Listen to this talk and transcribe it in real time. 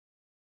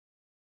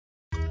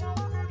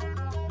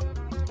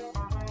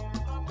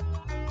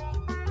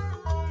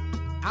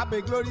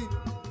Abe glory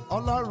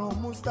Ọlọ́run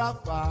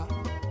Mustapha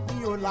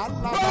ní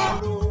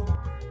ọ̀làlábàárò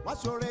wọ́n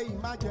ṣoore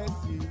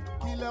emergency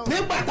kílẹ̀ o.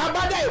 nígbà tá a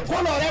bá dá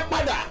ìkólọ rẹ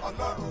padà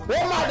ó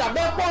máa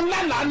dàbẹ́ pọ́ ńlá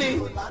lánì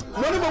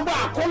lórí gbogbo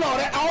àkólọ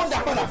rẹ a ó dà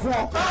padà fún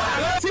ọ.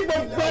 tí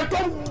gbogbo ẹ tó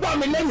ń gbọ́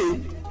mi lẹ́yìn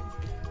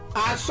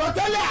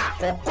àsọtẹ́lẹ̀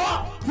àkọ́kọ́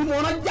tí mo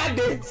rán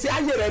jáde sí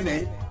ayé rẹ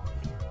nìyí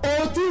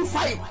o ti ń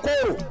fa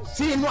ìkorò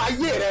sí inú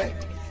ayé rẹ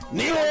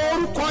ní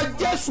orúkọ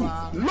Jésù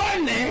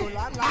lónìí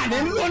àní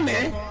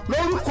lónìí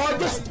lórúkọ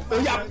Jésù ó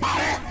yá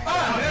parẹ́.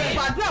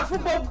 gbàdúrà fún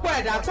gbogbo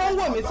ẹ̀dá tó ń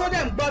wò mí tó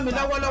dẹ̀ ń gbọ́ mi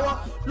lọ́wọ́lọ́wọ́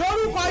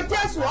lórúkọ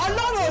Jésù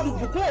Ọlọ́run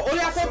olùbùkún orí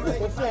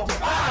afẹ́bùkún fún ọ.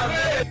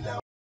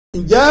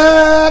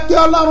 ǹjẹ́ kí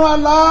Ọlọ́run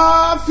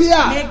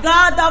àlàáfíà May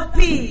God of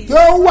peace kí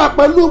ó wà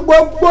pẹ̀lú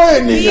gbogbo be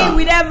ènìyàn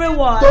with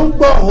everyone tó ń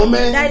gbọ́ ohùn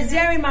mi that is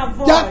hearing my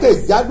voice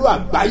jákèjádò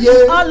àgbáyé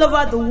all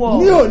over the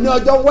world. ní òní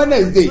ọjọ́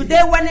Wednesday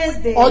Today,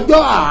 Wednesday,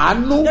 ọjọ́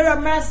àánú day of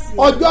mercy,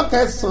 ọjọ́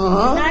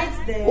kẹsàn-án ninth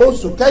day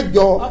oṣù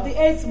kẹjọ of the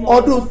 8th month,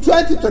 ọdún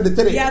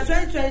 2023 year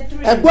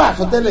 2023. ẹgbẹ́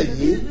àsọtẹ́lẹ̀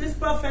yìí This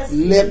prophecy,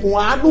 lẹ̀kùn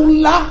àánú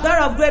ńlá God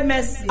of great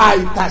mercy,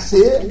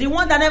 àìtàsé the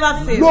one that never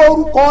fails,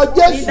 lórúkọ in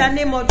Jésù the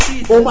name of ó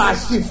Jesus, máa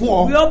ṣí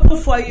fún we ọ open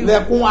for you.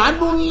 lẹ̀kùn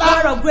àánú ńlá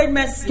God of great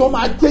mercy, tó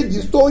máa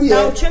change story that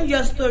ẹ will change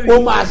your story. ó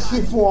máa ṣí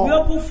fún We ọ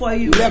open for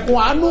you. lẹ̀kùn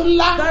àánú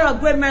ńlá God of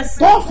great mercy,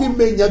 tó fi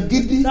mèèyàn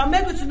gidi that will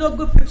make you to know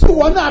good tí people.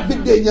 wọn náà fi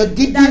dèèyàn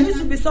gidi That used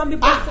to be some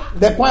people.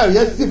 lẹ̀kùn ayọ̀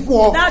yẹn ṣí fún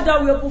ọ That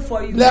door we open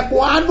for you. lẹ̀kùn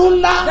àánú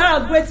ńlá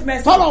God of great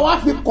mercy, tọ́lọ̀ wá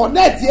fi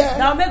connect yẹ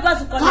that will make us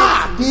to connect.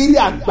 káàkiri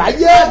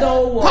àgbáyé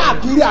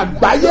káàkiri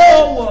àgbáyé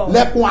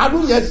lẹ̀kùn àánú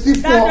yẹn ṣí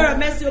fún That ọ door of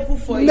mercy open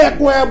for you.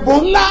 lẹ̀kùn ẹ̀bùn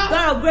ńlá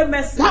God of great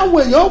mercy,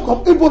 táwọn èèyàn kọ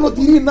ibo ló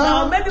ti rí that will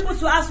náà make people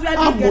to ask where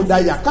they get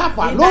amòdàyà it.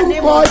 káfà In the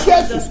name lórúkọ of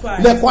Jésù Jesus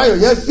Christ. lẹ̀kùn ayọ̀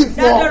yẹn ṣí fún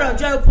That ọ door of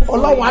joy open for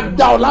Ọlọ́run á you.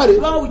 dá ọ láre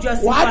God will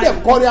justify wàá dẹ̀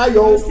you. kọrin ayọ̀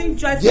o You sing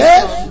joyful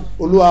Jésù song.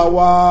 Olúwa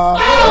wa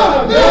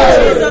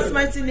Jesus'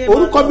 mighty name.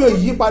 orúkọ mi ò alone.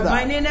 yí padà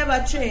My name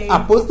never changed.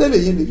 àpọ́stélì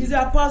yìí ni He's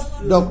the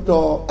apostle.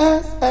 Dr.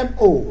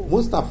 SMO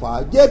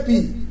Mustapha JP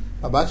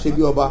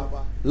Babasebioba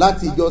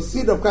láti ìjọ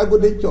Seed of Christ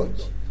Golden Church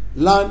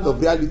Land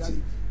of Reality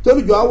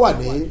tólùjọ á wà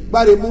ní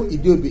Gbáremú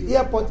Ìdíòbí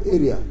airport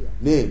area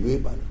ní ìlú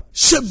Ìbàdàn.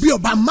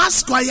 Sebioba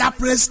Mass Choir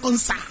Praise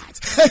Concert.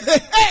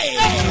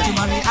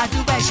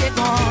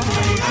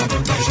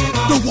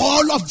 The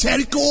wall of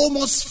Jericho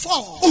must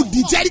fall.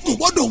 Odi Jericho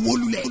gbọ́dọ̀ wó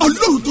lulẹ̀.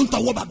 Ọlọ́run tó ń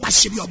tọwọ́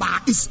Babasebioba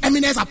His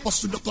Eminence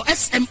Apostle Dr.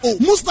 SMO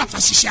Mustapha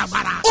ṣiṣẹ́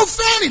agbára. Ó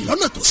fẹ́ rìn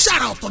lọ́nà tó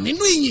ṣàrà ọ̀tọ̀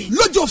nínú ìyìn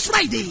lọ́jọ́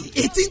Friday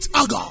 18th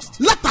August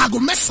látàgò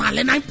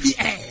 9 9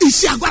 p.m.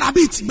 Iṣẹ́ agbára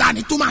bíi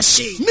tìgbàanì tó máa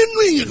ṣe nínú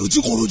ìyìn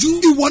lójúkorojú.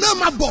 Ìwọ náà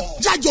máa bọ̀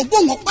jájọ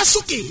gbóhùn ọpẹ́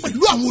sókè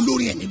pẹ̀lú àwọn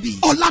olórin ẹ̀mí bíi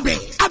Ọlábẹ̀,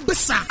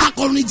 Abẹ́sà,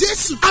 Akọrin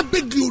Jésù,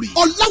 Abẹ́ Glory,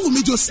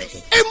 Ọláwùmí Joseph,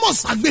 Amos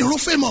Agbèrò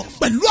Fẹ́mọ̀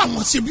pẹ̀lú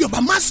àwọn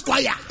Sebioba Mass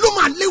Choir ló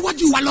máa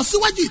léwájú wa lọ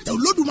síwájú ìtẹ́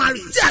Olódùmarè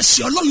tí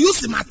àṣẹ Ọlọ́run yóò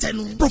sì máa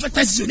tẹnu.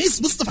 Prophetess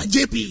Eunice Mustapha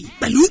JP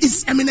pẹ̀lú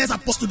His Eminence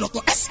Apostle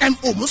Dr.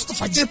 SMO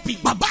Mustapha JP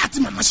bàbá àti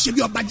màmá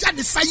Sebioba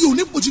jáde sáyé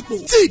oníbojúpò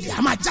tí ìdí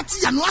àmà já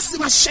tíyanu á sì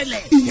máa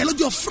ṣẹlẹ̀. Ìyẹn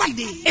lọ́jọ́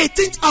Friday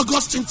 18th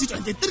August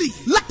 2023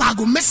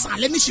 látàgò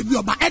 9 ní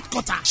Sebioba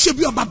headquarter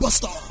Sebioba bus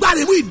stop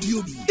Gbáremú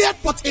Ìdíòbí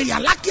airport area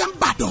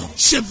Lákíá-Ìbàdàn.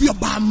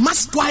 Sebioba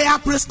Mass Choir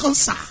Praise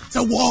Concert.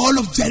 The wall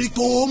of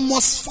Jericho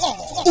must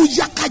fall. Ó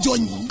yá kájọ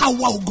yìí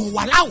àwa ògùn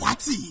wà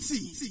láwàátì.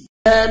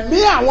 Ẹ̀mí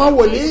àwọn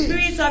wòlíì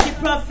Spirit of the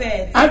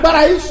prophet,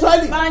 agbára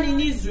Ísírẹ́lì man in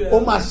ó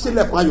Israel, máa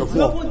ṣílẹ̀kùn ayọ̀ we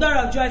fún ọ. open door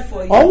of joy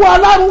for you. Ọwọ́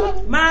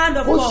Ọlọ́run Man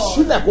of ó God,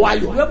 ṣílẹ̀kùn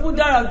ayọ̀. we open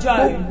door of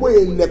joy. Gbogbo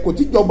ilẹ̀kùn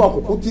tíjọba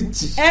òkùnkùn ti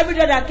tì Every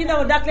day that kingdom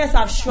of darkness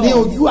have ní shut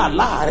ojú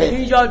àlá rẹ̀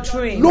in your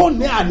dream.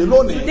 lónìí àní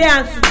lónìí Today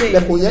and today,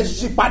 ilẹ̀kùn yẹn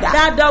ṣí padà.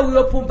 that door will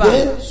open back.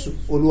 Jésù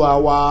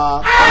Olúwa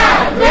wa.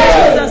 In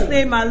Jesus'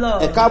 name, my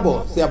Lord. Ẹ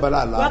káàbọ̀ sí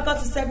abala àlá. Welcome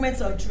to segment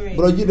of dream.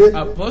 Bùrọ̀jídé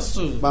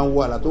Apostle. máa ń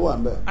wo àlá tó wà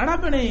ń bẹ̀.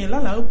 Arábìnrin yìí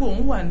lálàá wípé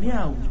òun wà ní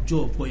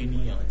àwùjọ ọ̀pọ̀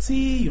ènìyàn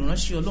tí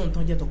ìránṣẹ́ Ọlọ́run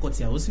tán jẹ́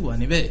tọkọ-tìyàwó sì wà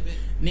níbẹ̀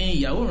ni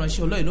ìyàwó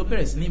ìránṣẹ́ Ọlọ́run ló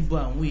bẹ̀rẹ̀ sí ní bọ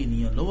àwọn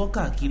ènìyàn lọ́wọ́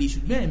káàkiri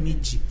ṣùgbọ́n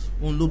ẹ̀ẹ̀mejì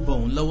òun ló bọ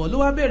òun lọ́wọ́ ló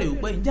wá bẹ̀rẹ̀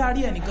wípé ǹjẹ́ a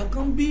rí ẹnìkan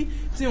kan bí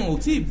tí òun ò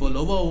tí ì bọ̀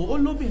lọ́wọ́ o ó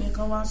lóbìnrin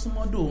kan wá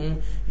súnmọ́dọ̀ òun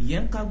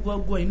ìyẹn ń ká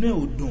gbọ́gbọ́ inú ẹ̀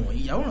ò dùn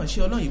ìyàwó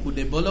ìránṣẹ́ Ọlọ́run yìí kò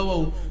dẹ̀ bọ́ lọ́wọ́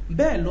o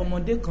bẹ́ẹ̀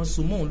lọmọdé kan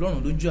so mọ́ òun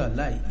lọ́rùn lójú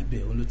àlá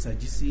ibẹ̀ òun ló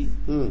tají sí.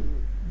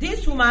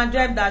 This woman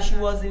dreamt that she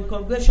was in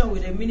congregation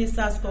with a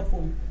minister's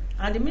couple,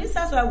 and the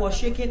minister's wife was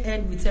shaking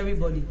hands with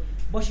everybody,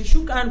 but she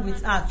shook hands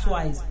with her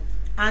twice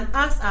and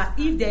asked her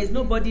if there is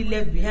nobody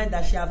left behind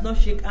that she have not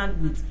shake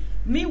hands with.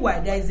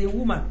 Meanwhile, there is a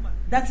woman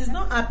that is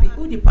not happy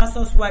who the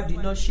pastor's wife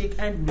did not shake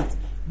hands with,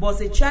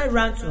 but a child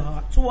ran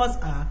towards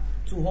her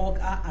to hug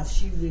her as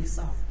she wakes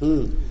up.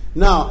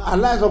 Now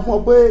aláìsàn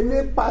fún ọ pé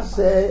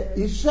nípasẹ̀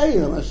iṣẹ́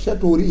ìránṣẹ́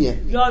tó rí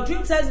yẹn Your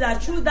dream tells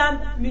that through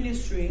that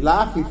ministry,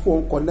 láàfin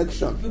phone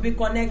connection you'll be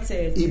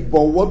connected.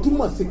 ìbọ̀wọ̀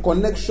túmọ̀ sí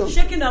connection.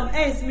 Shaking of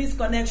hands means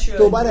connection.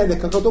 tó bá rẹ̀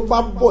nìkan kan tó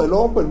bá bọ̀ ẹ́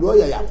lọ́wọ́ pẹ̀lú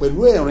ọ̀yàyà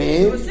pẹ̀lú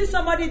ẹ̀rín You see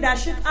somebody that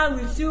shake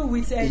hands with you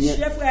with a ìyẹn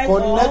cheerful head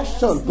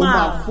connection or tó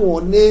máa smile. fún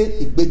ọ ní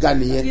ìgbéga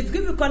nìyẹn. It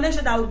give you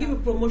connection that will give you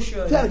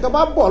promotion. tí ẹnìkan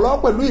bá bọ̀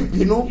lọ́wọ́ pẹ̀lú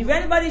ìbínú If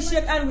anybody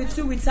shake hands with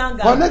you with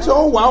anger, connection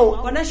ó wà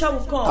o connection will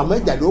will come. àmọ́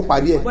ìjà ló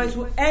parí ẹ̀. But it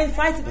will end,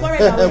 fight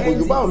current and will kò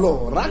end jù báwọn lọ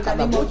it. In the rákàdà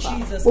name of bọ́ta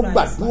Jesus ó Christ.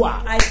 gbàdúrà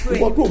I pray.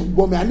 ìwọ tó ń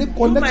gbọ́ mi àní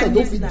connection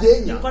tó fi jẹ́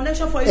èèyàn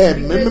Connection for you to be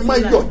ẹ̀mí great mímọ́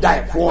in life. yọ̀ọ̀dá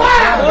ẹ̀ fún ọ.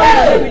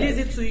 God will release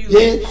it to you.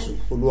 Jésù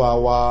Olúwa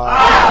wa.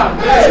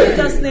 In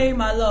Jesus' name,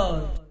 my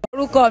Lord.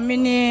 Orúkọ mi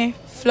ni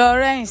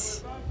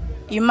Florence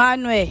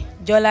Emmanuel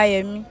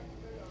Jọláyẹmí.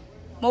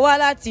 Mo wá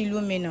láti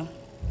ìlú Minna.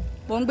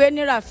 Mo ń gbé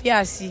ní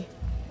Ràfíàsì.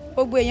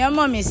 Gbogbo èèyàn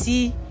mọ̀ mí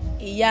sí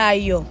Ìyá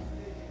Ayọ̀.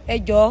 Ẹ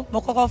jọ̀ọ́ mo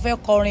kọ́kọ́ fẹ́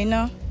kọrin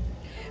náà.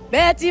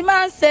 Bẹ́ẹ̀ tí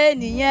máa ń ṣe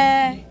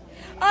nìyẹn.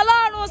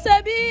 Ọlọ́run ṣe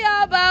bí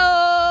ọba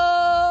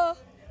o.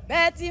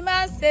 Bẹ́ẹ̀ tí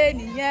máa ń ṣe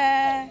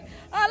nìyẹn.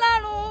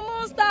 Ọlọ́run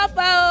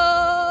Mustapha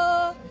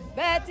o.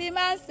 Bẹ́ẹ̀ tí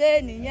máa ń ṣe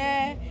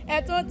nìyẹn. Ẹ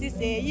tún ti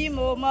ṣèyí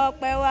mo mọ̀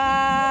pẹ́ wá.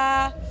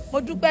 Mo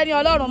dúpẹ́ ní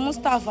Ọlọ́run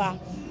Mustapha.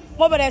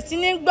 Mo bẹ̀rẹ̀ sí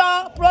ní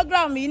gbọ́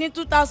program yìí ní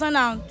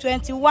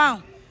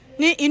 2021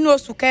 ní inú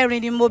oṣù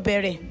kẹrin ni mo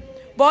bẹ̀rẹ̀.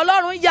 Bọ́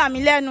Ọlọ́run yà mí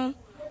lẹ́nu.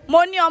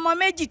 Mo ní ọmọ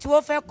méjì tí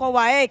wọ́n fẹ́ kọ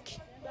WAEC.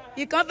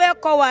 Ìkan fẹ́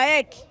kọ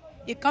WAEC,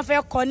 ìkan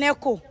fẹ́ kọ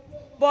NECO.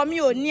 Bọ́ mi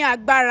ò ní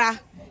agbára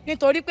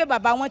nítorí pé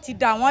bàbá wọn ti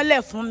dà wọ́n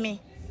lẹ̀ fún mi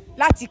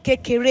láti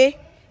kékeré.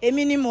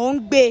 Èmi ni mò ń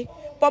gbé.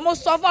 Bọ́ mo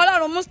sọ fún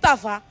Ọlọ́run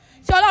Mustapha,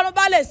 tí Ọlọ́run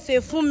bá lè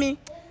ṣe fún mi,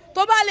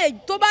 tó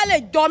bá lè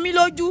jọ mí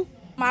lójú,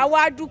 màá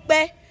wá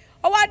dúpẹ́.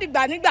 Ó wá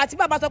dìgbà nígbà tí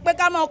bàbá sọ pé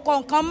ká máa kọ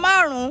nǹkan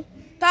 5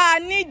 tá a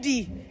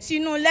nídìí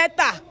sínú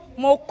lẹ́tà.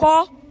 Mo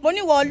kọ, mo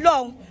ní wọ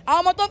Ọlọ́run, àwọn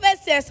ọmọ tó fẹ́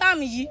ṣe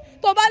ẹ̀sáàmù yìí,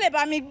 tó bá lè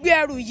bá mi gbé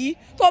ẹrù yìí,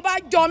 tó bá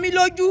jọ mí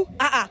lójú,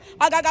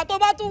 àgàgà tó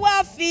bá tún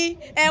wá fi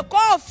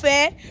ẹ̀kọ́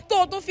ọ̀fẹ́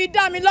tó tún fi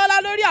dá mi lọ́lá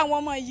lórí àwọn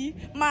ọmọ yìí,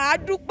 màá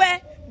dúpẹ́.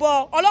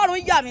 Bọ̀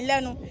Ọlọ́run yà mí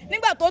lẹ́nu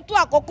nígbà tó tó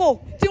àkókò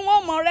tí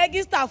wọ́n mọ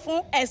rẹ́gísítà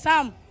fún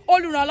ẹ̀sáàmù.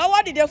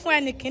 Olùrànlọ́wọ́ dìde fún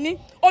ẹnì kìíní,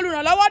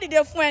 olùrànlọ́wọ́ dìde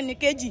fún ẹnì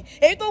kejì,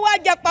 èyí tó wá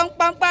jẹ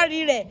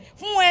pampari rẹ̀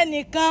fún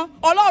ẹnìkan.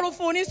 Ọlọ́run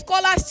fún un ní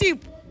scholarship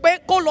pé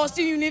kó lọ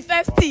sí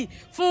yunifásitì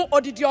fún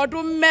odidi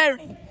ọdún 4.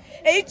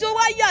 Èyí tó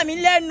wá yà mí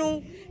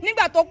lẹ́nu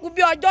nígbà tó kù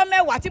bí ọjọ́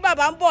 10 tí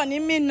bàbá ń bọ̀ ní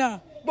Minna,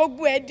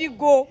 gbogbo ẹ̀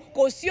dígo,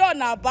 kò sí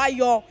ọ̀nà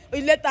àbáyọ.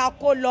 Ilé tá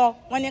kó lọ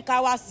wọ́n ní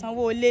ká wá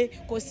sanwó ilé,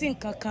 kò sí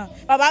nǹkan kan.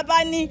 Bàbá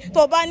bá ní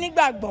tó bá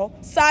nígbàgbọ́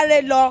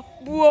sáré lọ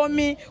bu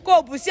omi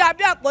kó bù sí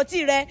abẹ́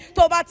àpótí rẹ,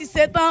 tó bá ti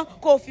ṣe tán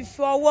kó fi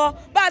fọwọ́.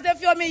 Bá a ṣe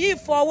fi omi yìí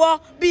fọwọ́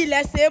bí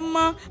ilẹ̀ ṣe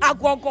mọ́,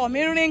 aago ọkọ mi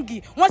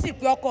ríngì, wọ́n sì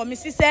pe ọkọ mi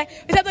síṣẹ́.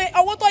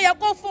 Owó tó yẹ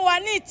kó fún wa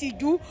ní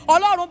ìtìjú,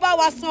 Ọlọ́run bá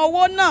wa san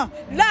owó náà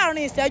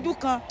láàrin ìṣẹ́jú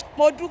kan.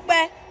 Mo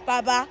dúpẹ́.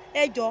 Bàbá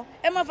ẹ jọ̀ọ́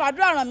ẹ má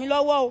fàdúrà ràn mí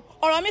lọ́wọ́ o.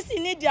 Ọ̀rọ̀ mi sì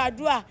nídìí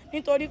àdúrà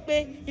nítorí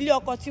pé ilé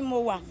ọkọ tí mo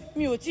wà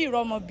mi ò tí ì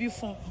rọmọ bí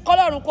fún.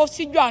 Kọ́lọ́run kó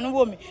síjú àánú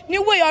wò mí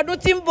níwèé ọdún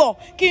tí ń bọ̀,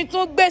 kí n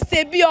tún gbé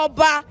ṣe bí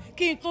ọba,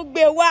 kí n tún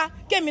gbé wá,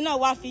 kémi náà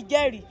wá fi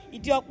jẹ́rìí.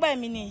 Ìdí ọpẹ́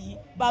mi nìyí.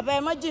 Bàbá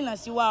ẹ má jìnnà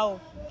sí wa o.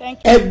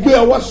 Ẹ gbé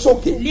ọwọ́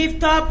sókè.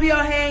 Lift up your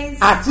hands.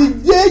 Àti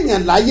jẹ́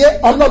èèyàn láyé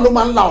Ọlọ́run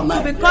máa ń la ọ̀nà To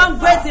ẹ̀. become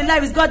great in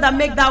life is God that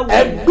make that Ẹ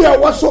way. gbé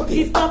ọwọ́ sókè.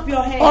 Lift up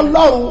your hands.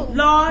 Ọlọ́run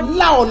Lord,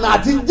 la ọ̀nà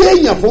àti jẹ́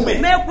èèyàn fún mi.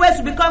 make way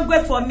to become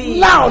great for me.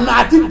 La ọ̀nà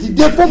àti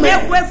dìde fún mi.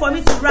 Make way for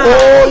me to Ó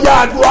rise. yá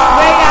àdúrà.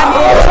 Prayer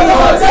name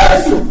Orúkọ Jesus.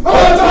 Jésù,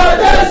 orúkọ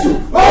Jésù,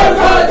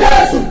 orúkọ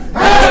Jésù.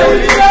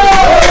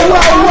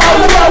 Ẹ̀rí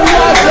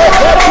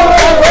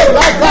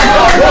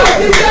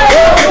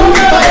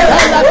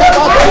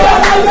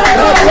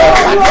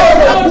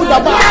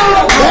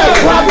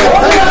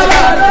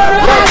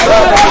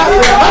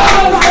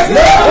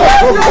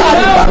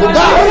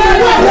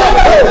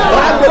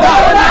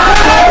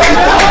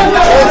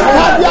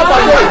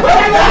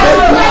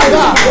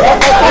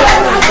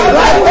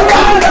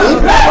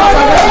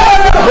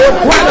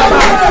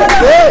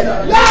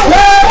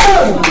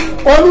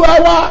Olúwa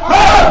wa.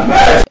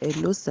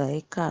 Hello sir,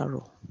 ẹ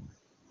káàárọ̀.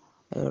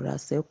 Ẹ̀rọ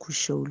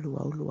àṣẹ́kùṣẹ́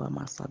olúwa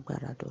máa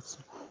ṣàgbára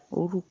dọ̀tun.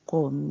 Orúkọ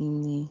mi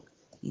ni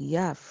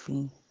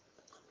ìyáàfin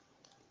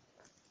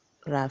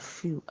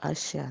Rafiu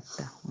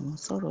Ashiata. Mo ń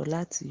sọ̀rọ̀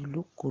láti ìlú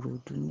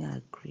Ìkòròdú ní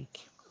Agric.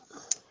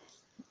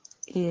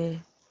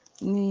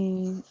 Ní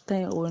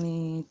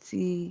orin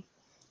tí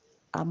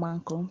a máa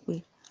ń kọ pé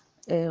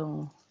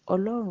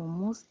Ọlọ́run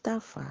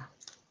Mustapha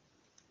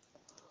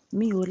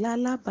mi ò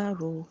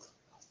lálábàárò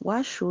wá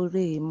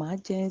ṣoore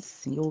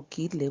emergency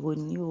òkìlẹ̀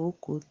oní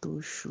oko tó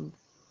ṣú.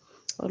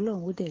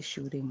 Ọlọ́run ó dẹ̀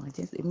ṣoore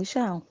emergency. Èmi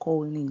ṣáà ń kọ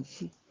orin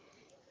yìí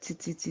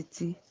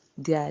títí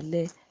di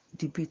alẹ́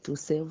di bí tó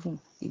 7.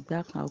 Ìgbà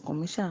kan ọkàn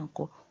mi ṣáà ń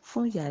kọ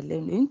fún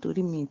ìyàlẹ́nu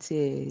nítorí mi ti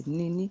ẹ̀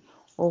ní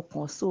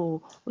ọkàn. So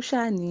ó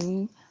ṣáà ní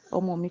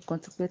ọmọ mi kan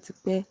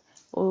tipẹ́tipẹ́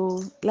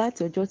láti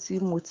ọjọ́ tí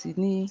mo ti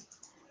ní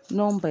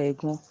nọ́mbà ẹ̀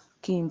gan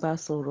kí n bá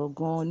sọ̀rọ̀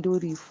gan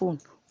lórí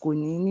fóònù kò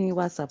ní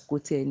WhatsApp, kò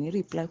tiẹ̀ ní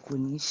reply, kò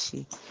ní ṣe.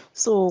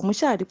 So mo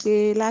ṣáà rí pé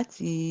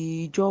láti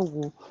ìjọ́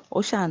wo ó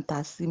ṣáà ń ta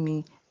sí mi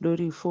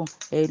lórí fóònù,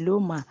 hello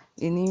ma,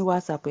 ní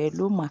WhatsApp,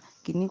 hello ma,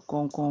 kíní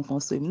kan.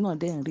 So èmi náà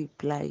dẹ̀ ń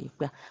reply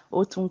ìgbà. Ó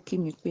tún kí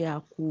mi pé a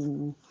kú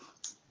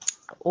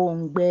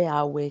òǹgbẹ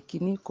àwẹ̀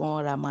kíní kan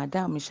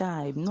Ramadan, èmi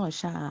náà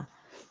ṣáà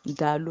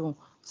dá lóhùn.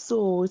 So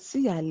sí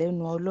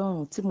ìyàlẹ́nu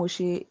Ọlọ́run tí mo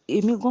ṣe,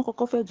 èmi gan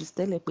kọ́kọ́ fẹ́ jù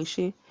tẹ́lẹ̀ pé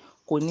ṣé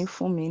kò ní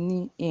fún mi ní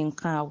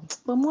nǹkan àwẹ̀.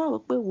 Mo wá rò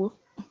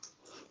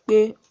pé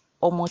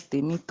ọmọ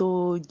tèmi tó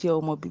jẹ́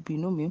ọmọ bíbí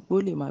inú mi pé ó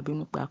lè máa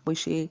bínú pa pé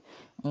ṣé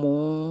mò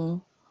ń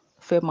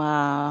fẹ́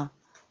máa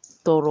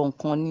tọrọ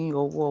nǹkan ní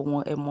ọwọ́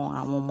wọn, ẹ mọ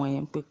àwọn ọmọ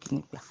yẹn pé kí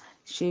ni gbà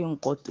ṣé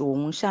nǹkan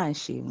òun ṣáà ń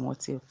ṣe ìwọ̀n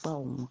tí ẹ pa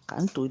òun ká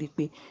nítorí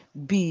pé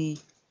bí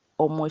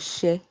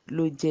ọmọṣẹ́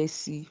ló jẹ́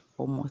sí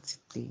ọmọ ti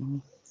tèmi.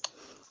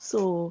 So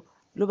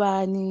ló bá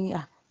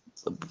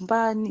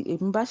ní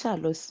èmi bá ṣà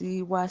lọ sí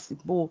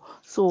wáṣíbò.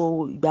 So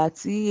ìgbà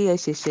tí ẹ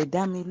ṣẹ̀ṣẹ̀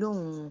dá mi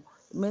lóhùn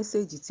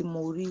mẹ́sẹ̀gì tí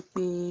mo rí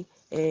pé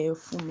ẹ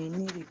fún mi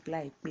ní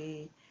reply pé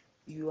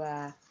you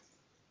are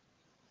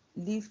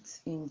lift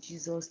in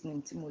Jesus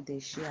name tí mo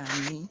dẹ̀ ṣe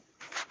àmì.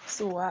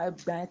 So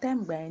gbà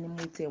yẹn ni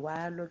mo tẹ̀ wá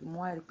lọ́dún mo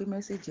wá rí pé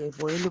mẹ́sẹ̀gì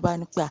ẹ̀bọ̀ yẹn ló bá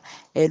ní pé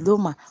hello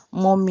ma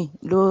mommy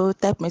ló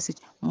type message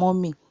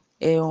mommy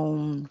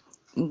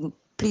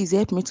please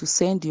help me to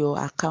send your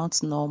account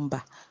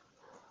number.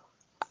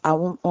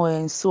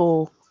 So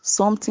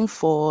something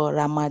for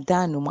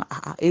Ramadan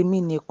èmi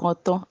nìkan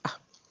tán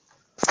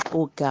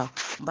ó ga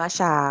bá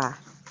ṣáà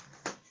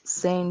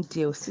sẹ́ndì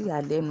ẹ̀ sí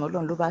ìyàlẹ́nu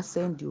ọlọ́run ló bá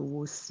sẹ́ndì owó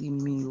sí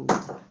mi o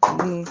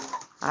ní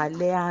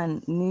alẹ́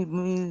ní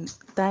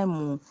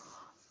táìmù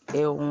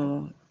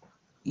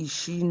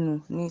ìṣínu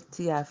ní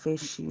tí a fẹ́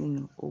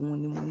ṣínu òun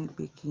ni mo ní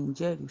pé kí n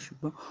jẹ́rìí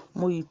ṣùgbọ́n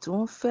mo yìí tó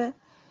ń fẹ́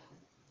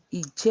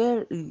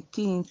ìjẹ́rìí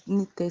kí n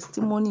ní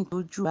testimony tó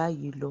jù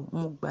báyìí lọ.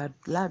 Mo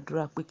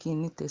gbàdúrà pé kí n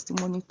ní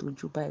testimony tó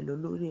jù báyìí lọ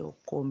lórí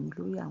ọkọ mi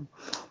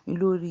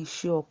lórí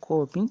iṣẹ́ ọkọ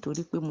mi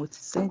nítorí pé mo ti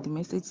send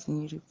message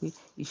yín rí pé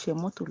iṣẹ́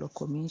mọ́tò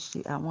lọkọ mi ń ṣe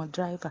àwọn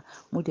driver.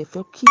 Mo dẹ̀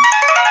fẹ́ kí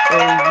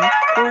ẹ̀rí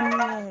ó ní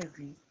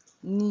ẹ̀rí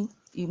ní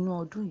inú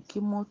ọdún yìí kí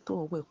mọ́tò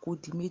ọwọ́ kó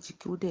di méjì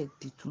kí ó dẹ̀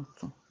di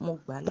tuntun. Mo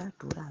gbà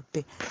ládùúrà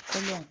bẹ́ẹ̀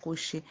k'Ọlọ́run kó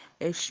ṣe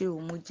ẹ ṣé o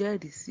mo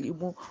jẹ́rìí sí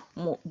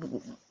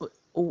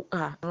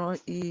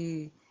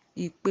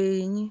ìpè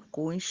yín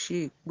kò ń ṣe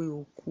ìpè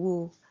òkú o.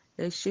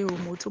 Ẹ ṣé o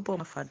mo túbọ̀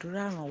máa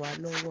fàdúrà ràn wá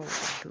lọ́wọ́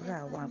àdúrà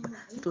wa àgbà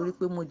nítorí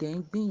pé mo dẹ̀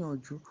ń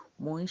gbìyànjú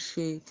mo ń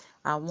ṣe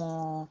àwọn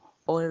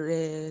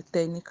ọrẹ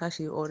tẹni ká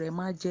ṣe ọrẹ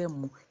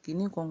májẹ̀mú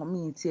kíní kan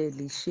mi tí ẹ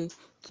lè ṣe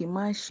kí n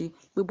má ṣe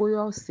pé bóyá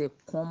ọ̀sẹ̀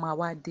kan máa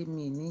wá dé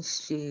mi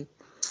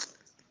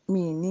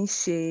ní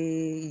ṣe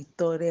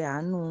ìtọrẹ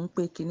àánú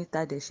pé kíní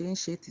ta dẹ̀ ṣe ń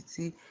ṣe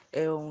títí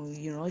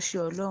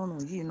ìránṣẹ́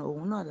Ọlọ́run yìí náà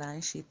òun náà là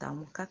ń ṣe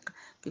tàwọn kákà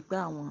pípẹ́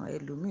àwọn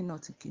ẹlòmíì náà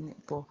ti kíní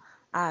bọ̀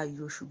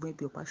ààyò ṣùgbọ́n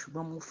ibi ọ̀pá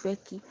ṣùgbọ́n mo fẹ́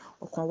kí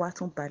ọkàn wa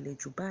tún balẹ̀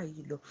jù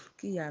báyìí lọ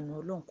kí ìyanu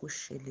Ọlọ́run kó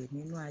ṣẹlẹ̀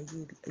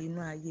nínú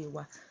ayé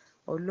wa.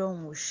 Ọlọ́run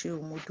ò ṣé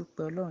o mo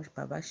dúpẹ́ Ọlọ́run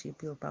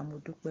Babasebioba mo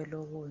dúpẹ́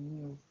lọ́wọ́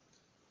yín o.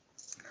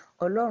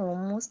 Ọlọ́run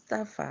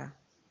Mustapha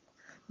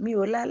mi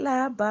ò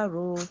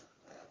lálábàárò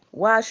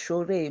wá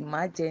ṣoore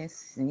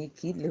emergency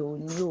kílẹ̀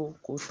òní o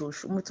kò tó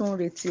ṣú mo tún ń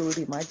retí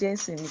oore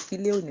emergency ní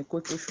kílẹ̀ òní kò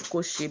tó ṣú kó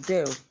ṣe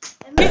bẹ́ẹ̀ o.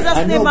 Jesus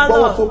name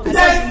alone.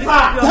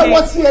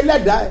 Tẹ́wọ́ sí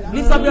ẹlẹ́dàá ẹ̀.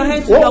 Lift up your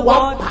hands to the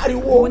Lord.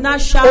 Pariwo You will not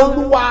shout,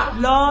 Olúwa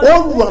Lord,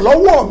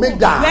 olùrànlọ́wọ́ mi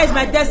dà. where is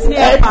my destiny Ẹ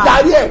helper?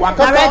 darí ẹ̀ wá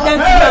kankan. Direct them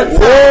to your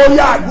time. Ó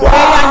yá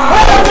àdúrà.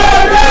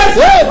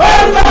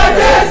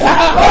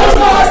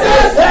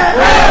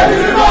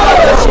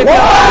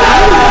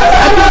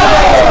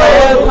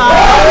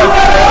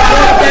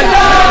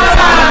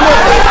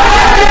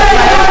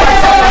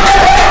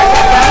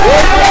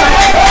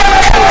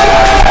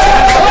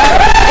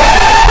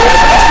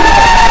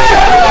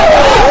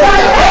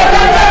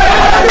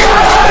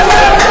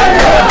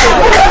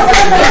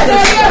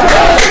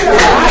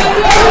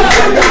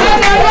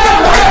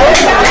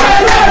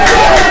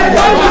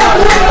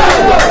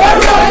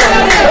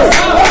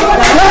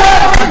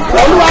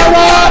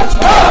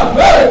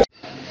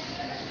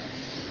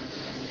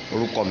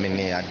 Orúkọ mi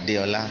ni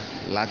Adéọlá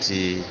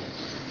láti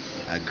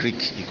Greek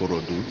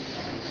Ìkòròdú.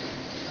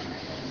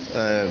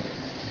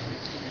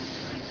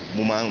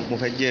 Mo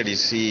fẹ́ jẹ́rìí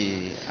sí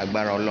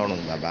agbára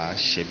Ọlọ́run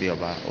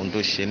Babasebioba ohun tó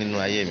ṣe nínú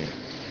ayé mi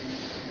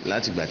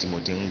láti ìgbà tí mo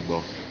ti ń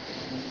gbọ́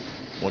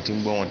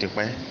wọn ti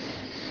pẹ́.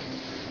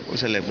 Ó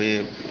ṣẹlẹ̀ pé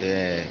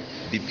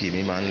BP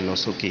mi máa ń lọ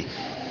sókè.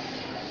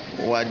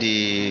 Ó wá di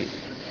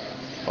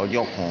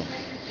ọjọ́ kan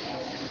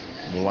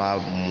mo wá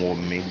mu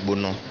omi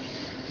gbóná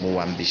mo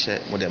wà níbi iṣẹ́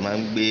mo dẹ̀ máa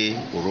ń gbé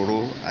òróró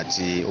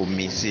àti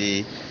omi sí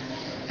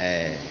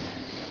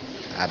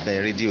abẹ́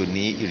rédíò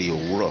ní ìrì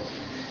òwúrọ̀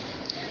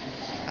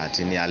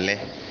àti ní alẹ́.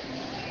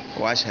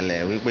 Ó wá ṣẹlẹ̀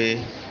wípé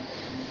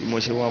bí mo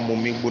ṣe wá mu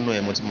omi gbóná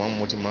yẹn mo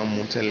ti máa ń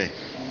mu tẹ́lẹ̀.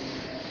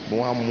 Mo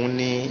wá mu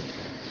ní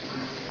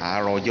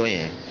àárọ̀ ọjọ́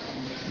yẹn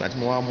ìgbà tí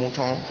mo wá mu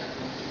tán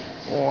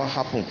ó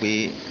happen pé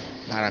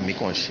ara mi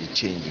kàn ṣe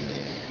change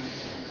nìyẹn.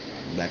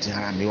 Ìgbà tí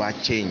ara mi wá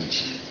change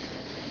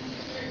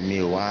mi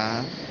ò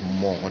wá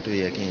mọ nǹkan tó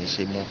yẹ kí n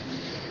ṣe mọ́.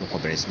 Mo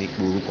kàn bẹ̀rẹ̀ sí ní pe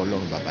orúkọ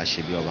Ọlọ́run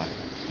Babasebioba.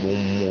 Mo ń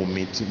mu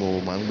omi tí mo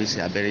máa ń gbé sí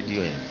abẹ́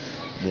rédíò yẹn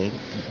mo ń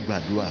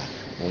gbàdúrà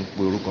mo ń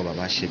pe orúkọ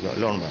Babasebioba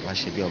Ọlọ́run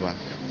Babasebioba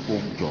kó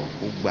jọ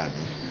kó gbà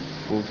mí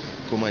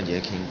kó má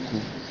jẹ́ kí n kú.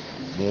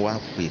 Mo wá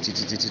pè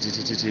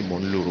títí mo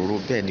ń lo òróró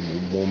bẹ́ẹ̀ ni mo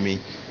ń mu omi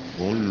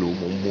mo ń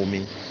mu omi.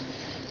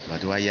 Ìgbà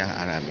tí wá yá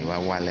ara mi wá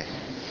wálẹ̀.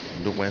 Mo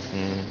dúpẹ́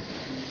fún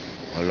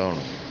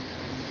Ọlọ́run.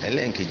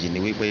 Ẹlẹ́ẹ̀kejì ni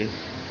wípé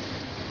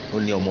ó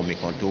ní ọmọ mi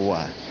kan tó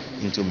wà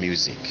into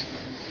music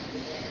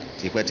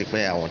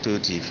tipẹ́tipẹ́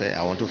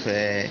àwọn tó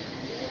fẹ́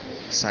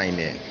sign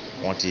ẹ̀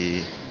wọ́n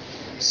ti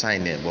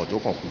sign ẹ̀ but ó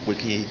kàn kú pé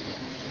kí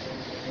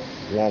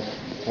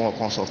wọ́n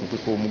kàn sọ fún pé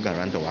kó mú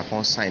guarantor wá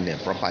kàn sign ẹ̀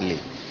properly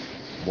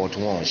but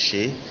wọ́n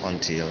ṣe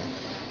until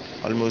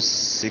almost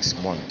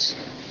 6 months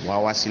wọ́n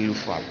á wá sí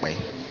lúfọ̀ àpẹ́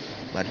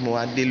gbàtí mo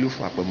wá dé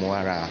lúfọ̀ àpẹ́ mo wá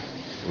ra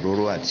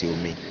òróró àti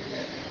omi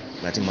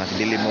gbàtí mo fi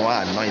délé mo wá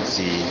anoint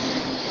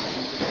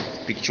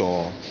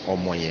picture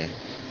ọmọ yẹn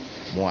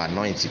mo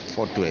anoint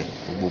photo ẹ̀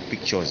gbogbo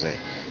pictures ẹ̀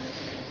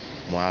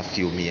mo á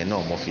fi omi yẹn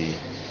náà mo fi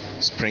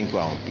sprinkle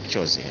àwọn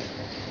pictures yẹn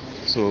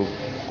so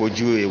kò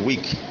ju a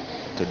week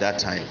to that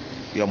time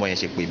bí ọmọ yẹn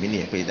ṣe pè mí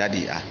nìyẹn pé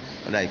dáàdi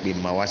wọ́n dàbí pé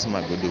màá wá sí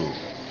Màgódò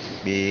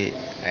pé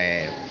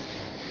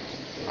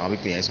àwọn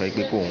pípé yẹn sọ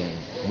pé kò ń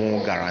mú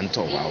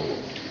guarantor wá o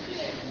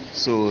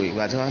so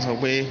ìgbà tí wọ́n sọ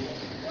pé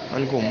wọ́n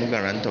ní kò ń mú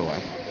guarantor wá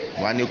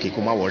wọ́n á ní òkè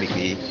kó má worry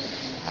pé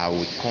I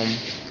will come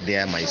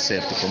there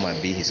myself to come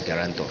and be his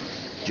guarantor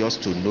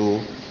just to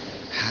know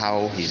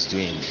how he's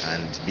doing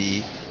and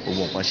bí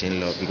gbogbo nǹkan ṣe ń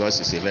lọ because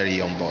he's a very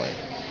young boy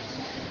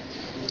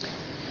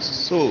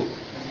so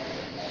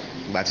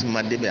ìgbà tí mo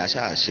máa débẹ̀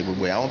àṣà ṣe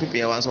gbogbo ẹ̀ àwọn pípé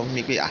yẹn wá sọ fún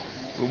mi pé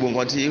gbogbo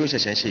nǹkan tí ó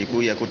ṣẹ̀ṣẹ̀ ń ṣe kó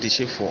yẹ kó ti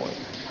ṣe for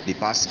the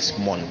past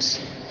months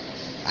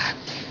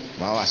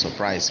mo wá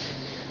surprise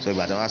so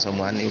ìgbà tí wọ́n á sọ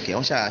mo wá ní okay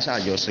wọ́n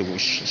ṣàjọ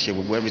ṣe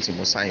gbogbo everything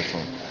mo sign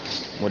fún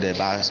mo dẹ̀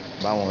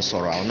bá wọn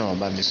sọ̀rọ̀ àwọn náà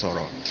bá mi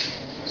sọ̀rọ̀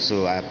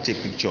so I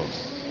take picture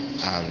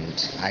and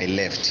I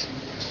left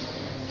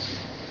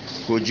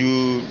kò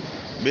ju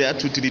bóyá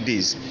 2-3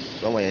 days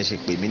lọ́wọ́ yẹn ṣe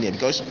pè mí nìyẹn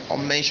because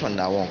wọ́n mention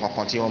àwọn nǹkan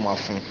kan tí wọ́n máa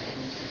fún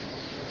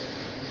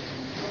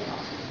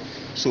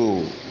so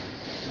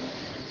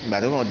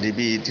ìgbà tó kàn dé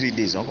bíi 3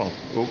 days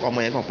ọmọ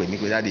yẹn kàn pè mí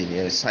pé dáàdi mi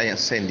ẹ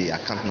send the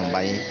account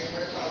number yín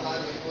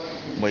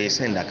mo yẹ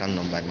send account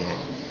number mi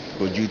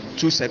kò ju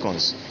 2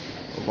 seconds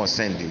ó kàn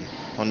send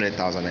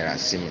 100,000 naira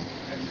sí mi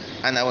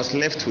and I was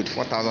left with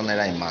 4,000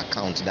 naira in my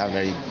account that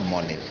very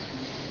morning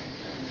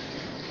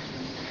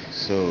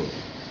so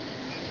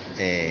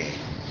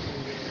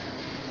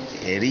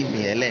ẹ̀rí mi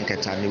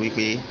ẹlẹ́nkẹta ni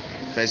wípé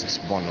first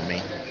born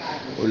mi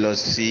ó lọ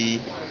sí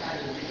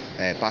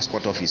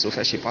passport office ó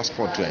fẹ́ ṣe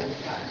passport ẹ̀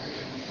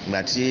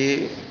ìgbà tí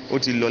ó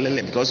ti lọ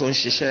lẹ́lẹ̀ because ó ń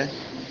ṣiṣẹ́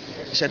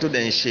iṣẹ́ tó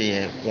dẹ̀ ń ṣe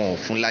yẹn wọn ò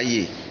fún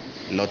láyè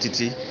lọ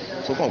títí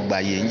tó kàn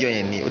gbàyè ńjọ́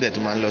yẹn ni ó dẹ̀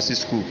tún máa ń lọ sí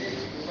school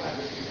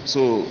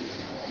so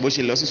bó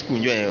ṣe lọ sí school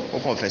ńjọ́ yẹn ó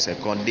kàn fẹsẹ̀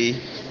kan dé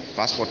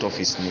passport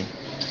office ni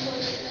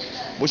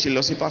bó ṣe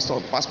lọ sí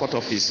passport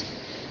office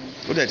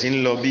ó dẹ̀ ti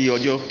ń lọ bí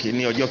ọjọ́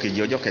kìíní ọjọ́ kejì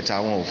ọjọ́ kẹta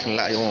wọn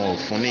ò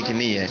fún ní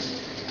kíní yẹn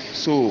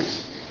so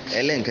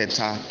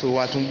ẹlẹ́nkẹta tó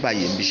wá tún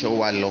gbàyè níbi iṣẹ́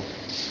wá lọ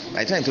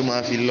by the time tó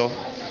máa fi lọ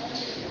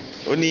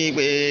ó ní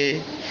pé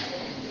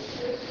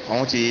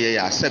àwọn ti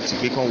accept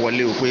pé kán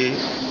wọlé o pé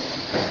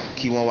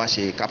kí wọ́n wá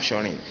ṣe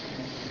capturing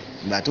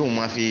ìgbà tó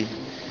máa fi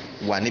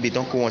wà níbi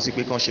tán kó wọn sí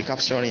pé kán ṣe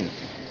capturing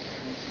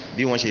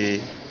bí wọ́n ṣe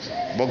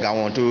bọ́gà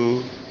wọn tó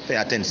fẹ́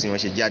attend sí wọn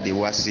ṣe jáde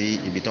wá sí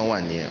ibi tán wà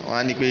nìyẹn wọ́n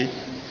á ní pé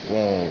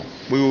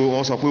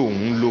wọ́n sọ pé òun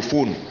ń lo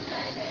fóònù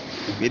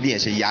pé bí yẹn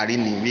ṣe yarí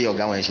ni bí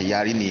ọ̀gá wọn yẹn ṣe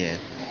yarí nìyẹn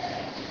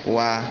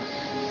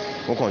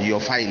ó kàn yọ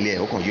fáìlì ẹ̀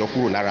ó kàn yọ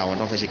kúrò lára àwọn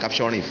tó fẹ́ ṣe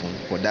capturing fún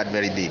for that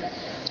very day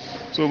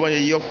so wọ́n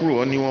ṣe yọ kúrò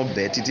wọ́n ní wọ́n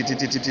bẹ̀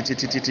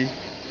títí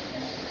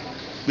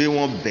pé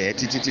wọ́n bẹ̀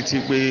títí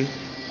pé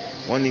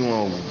wọ́n ní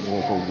wọn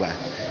kò gbà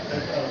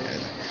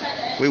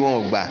pé wọn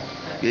ò gbà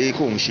pé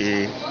kóun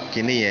ṣe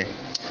kinní yẹn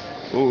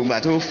ìgbà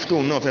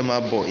tóun náà fẹ́ máa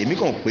bọ̀ èmi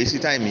kàn pé sí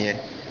táìmì yẹn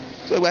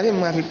so ìgbà tí mo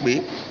máa fi pé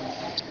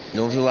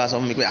ló ń fi wá sọ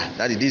fún mi pé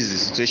daddy this is the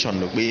situation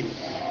ló pé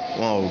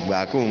wọn ò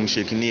gbà kóun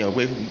ṣe kinní yẹn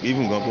pé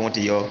even gan pé wọ́n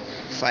ti yọ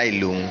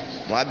fáìlì òun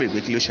mo wá bèrè pé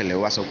kí ló ṣẹlẹ̀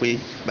wá sọ pé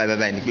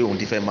báyìí ni pé òun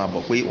ti fẹ́ máa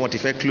bọ̀ pé wọ́n ti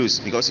fẹ́ close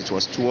because it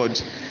was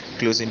towards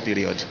closing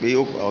period pé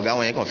ọ̀gá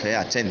wọn yẹn kàn fẹ́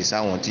attend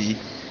sáwọn tí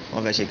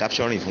wọ́n fẹ́ ṣe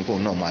capturing fún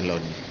kóun náà máa lọ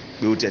ni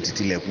pé ó tiẹ̀ ti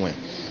tilẹ̀kùn ẹ̀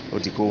ó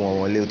ti kó wọn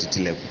wọlé ó ti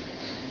tilẹ̀kùn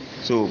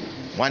so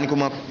wọ́n á ní kó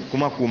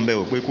má kó ń bẹ̀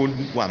ò pé kó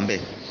wà ń bẹ̀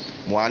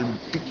mo wá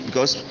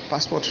because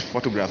passport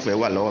photograph ẹ̀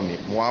wà lọ́wọ́ mi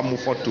mo wá mú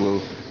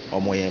photo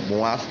ọmọ yẹn mo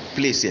wá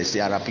place ẹ̀ sí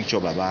ara picture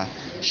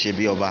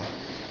Babasebioba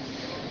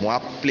mo wá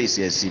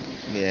place ẹ̀ sí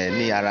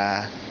ní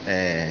ara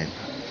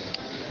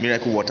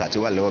miracle water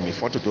tó wà lọ́wọ́ mi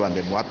photo tó wà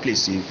bẹ́ẹ̀ mo wá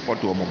place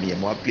photo ọmọ mi yẹn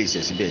mo wá place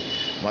ẹ̀ síbẹ̀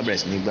mo wá bẹ̀rẹ̀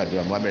sí ní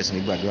gbàdúrà mo wá bẹ̀rẹ̀ sí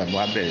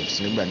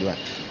ní gbàdúrà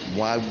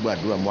mo wá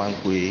gbàdúrà mo wá ń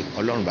pe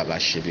Ọlọ́run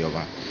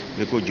Babasebioba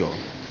pé kó jọ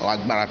àwọn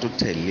agbára tó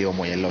tẹ̀lé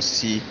ọmọ yẹn lọ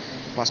sí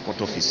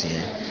passport office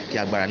yẹn kí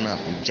agbára náà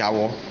kó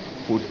jáwọ́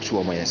kó tú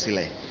ọmọ yẹn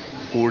sílẹ̀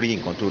kó rí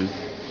nǹkan tó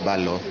bá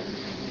lọ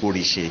kó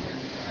rí ṣe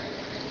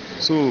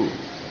so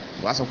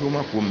wàá sọ pé ó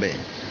má kó ń bẹ̀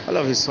all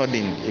of a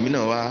sudden èmi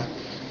náà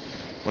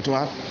wọ́n tún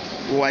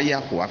wá yá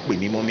kó wá pè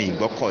mí mọ́ mi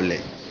ìgbọ́kọ̀lẹ̀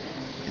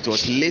it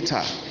was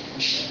later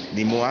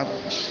ni mo wá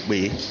pè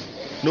é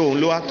lóun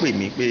ló wá pè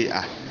mí pé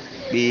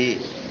pé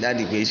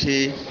dáàdi pé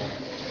ṣé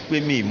pé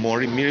mi mọ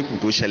miracle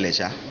tó ṣẹlẹ̀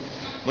ṣá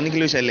mo ní kí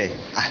ló ṣẹlẹ̀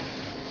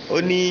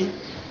ó ní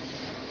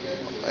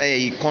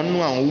ìkànnú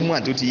àwọn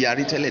woman tó ti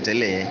yarí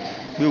tẹ́lẹ̀tẹ́lẹ̀ yẹn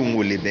pé òun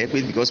ò lè bẹ́ẹ̀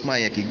pé because máa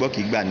yẹn kì í gbọ́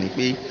kì í gbà ní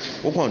pé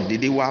ó kàn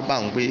déédé wá bá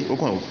òun pé ó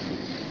kàn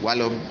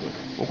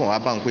wá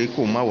bá òun pé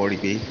kóun má wọrí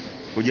pé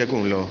ó jẹ́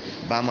kóun lọ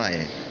bá máa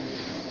yẹn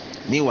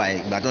meanwhile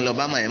ìgbà tó ń lọ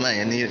bá màyẹ́mà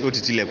yẹn ní ó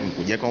ti tilẹ̀kùn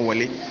kò jẹ́ kán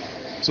wọlé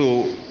so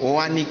wọ́n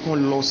wá ní kán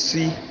lọ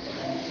sí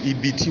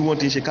ibi tí wọ́n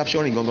ti ń ṣe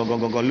capturing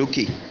gangan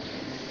lókè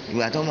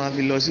ìgbà tó máa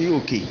fi lọ sí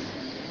òkè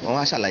wọ́n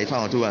wá ṣàlàyé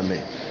fáwọn tó wà mẹ́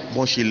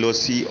bọ́n ṣe lọ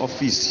sí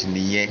ọ́fíìsì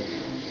nìyẹn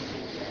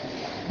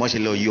wọ́n ṣe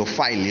lọ yọ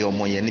fáìlì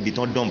ọmọ yẹn níbi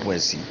tán dọ̀m̀pù ẹ̀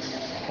sí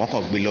wọ́n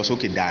kàn gbé lọ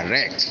sókè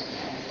direct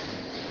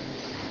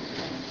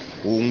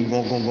òun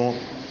gangan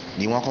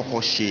ni wọ́n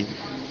kọ́kọ́ ṣe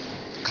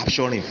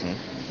capturing fún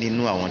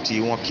nínú àwọn tí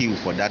wọ́n kill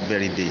for that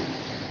very day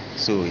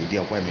so ìdí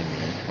ọpẹ́ mi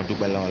nìyẹn wọ́n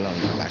dúpẹ́ lọ́wọ́ Ọlọ́run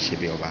nípa ṣe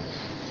bí ọba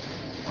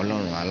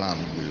Ọlọ́run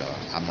aláàánú gbùlọ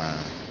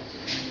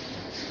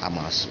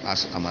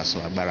a máa sọ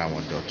agbára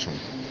wọn dọ̀tun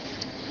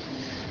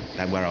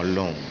lágbára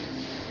Ọlọ́run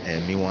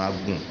ẹ̀mí wọn á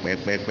gùn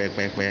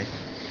pẹ́pẹ́pẹ́pẹ́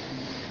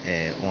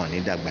wọn ò ní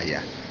dàgbàyà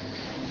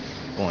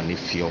wọn ò ní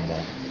fi ọmọ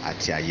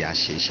àti aya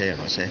ṣe iṣẹ́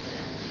ìránṣẹ́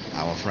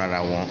àwọn fúnra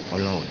wọn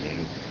Ọlọ́run ní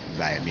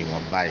gba ẹ̀mí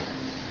wọn báyìí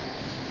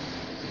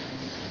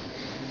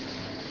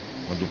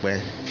wọ́n dúpẹ́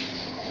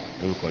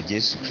lórúkọ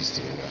Jésù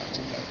Kristi rẹ̀ àti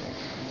ìgbàgbọ́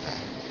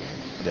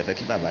ó dẹ̀ fẹ́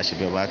kí bàbá ṣe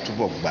bí ọba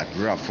túbọ̀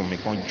gbàdúrà fún mi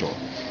kán jọ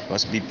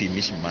lọ́sí bp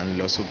mi sì máa ń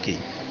lọ sókè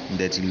ń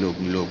dẹ̀ ti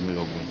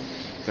lóògùn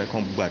fẹ́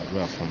kán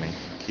gbàdúrà fún mi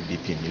kí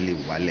bp mi lè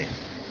wálẹ̀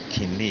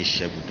kí n ní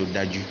ìṣẹ́gun tó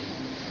dájú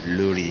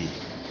lórí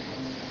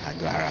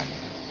àgọ́ ara mi.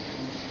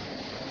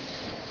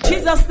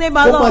 Jesus' name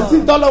alone.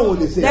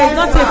 There is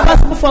nothing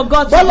possible for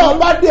God to do.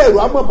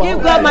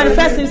 If God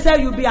manifests himself,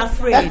 you'll be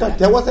afraid.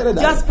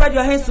 Just spread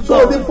your hands to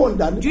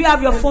God. Do you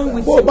have your phone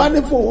with you?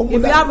 If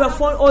you have your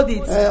phone, hold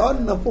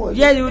it.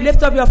 Yeah, you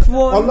lift up your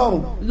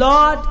phone.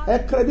 Lord,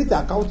 credit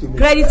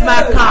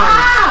my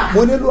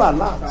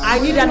account. I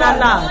need an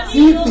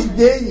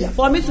alert.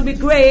 For me to be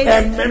great,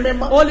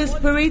 Holy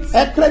Spirit,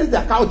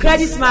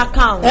 credit my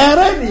account.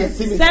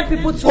 Send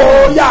people to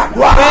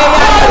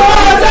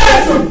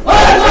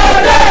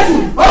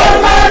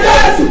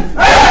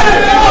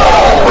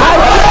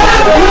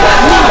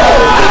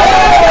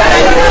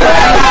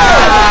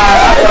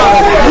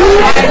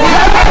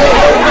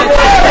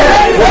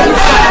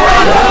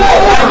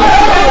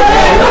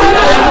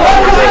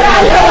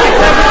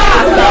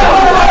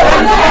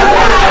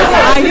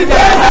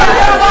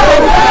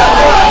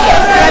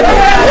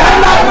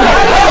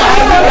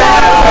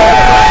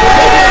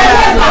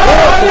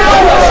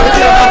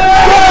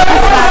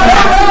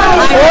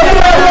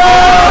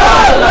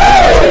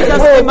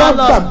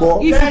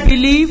if you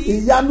believe,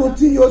 ìyanu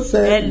tí yóò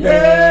ṣẹlẹ̀.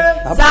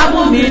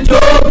 sábùn mi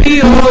jó bí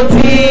o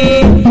ti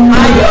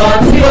ayọ̀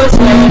tí ó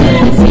ṣẹlẹ̀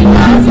tí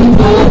máa fi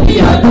tó bí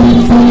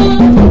àdúgbò.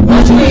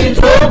 ojú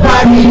ìtò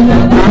parí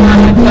bàbá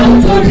àjọ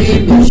torí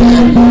mi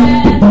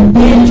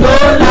ṣẹlẹ̀. ìjó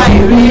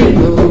láìrí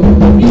ìlú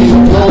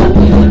ìjó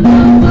mi ò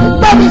lọ́wọ́.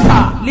 bẹ́ẹ̀ni sà.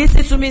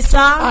 Listen to me, sir.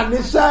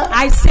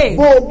 I say,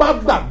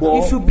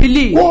 if you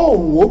believe,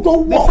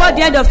 before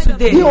the end of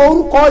today, in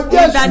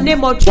the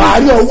name of Jesus, to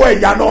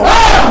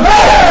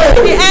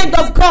the end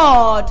of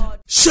God.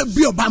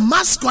 Babasebioba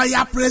Mass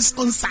Choir Praise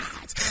Concert.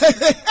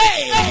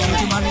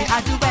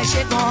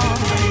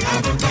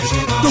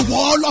 The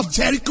wall of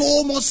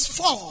Jericho must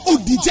fall.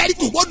 Odi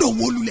Jericho gbọ́dọ̀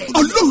wó lulẹ̀.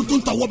 Ọlọ́run tó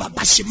ń tọwọ́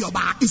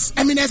Babasebioba, His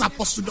Eminence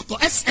Apostle Dr.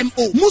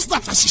 SMO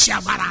Mustapha ṣiṣẹ́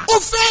agbára. Ó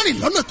fẹ́ rìn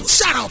lọ́nà tó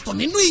ṣàrà ọ̀tọ̀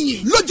nínú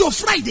ìyìn lọ́jọ́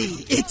Friday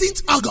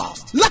 18th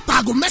August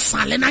látàgò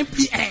 9 9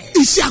 p.m.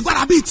 Iṣẹ́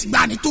agbára bíi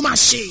tìgbàanì tó máa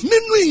ṣe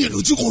nínú ìyìn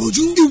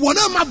lójúkorojú. Ìwọ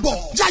náà máa bọ̀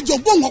jájọ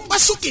gbóhùn ọpẹ́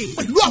sókè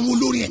pẹ̀lú àwọn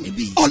olórin ẹ̀mí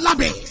bíi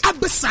Ọlábẹ̀,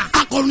 Abẹ́sà,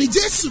 Akọrin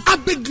Jésù,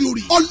 Abẹ́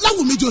Glory,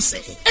 Ọláwùmí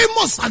Joseph,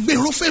 Amos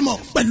Agbèrò Fẹ́mọ̀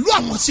pẹ̀lú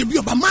àwọn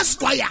Babasebioba Mass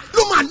Choir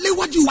ló máa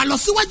léwájú wa lọ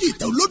síwájú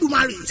ìtẹ́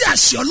Olódùmarè tí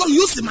àṣẹ Ọlọ́run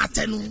yóò sì máa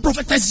tẹnu.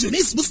 Prophetess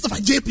Eunice Mustapha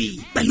JP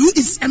pẹ̀lú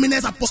His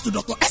Eminence Apostle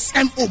Dr.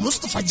 SMO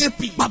Mustapha JP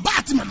bàbá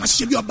àti màmá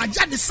Babasebioba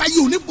jáde sáyé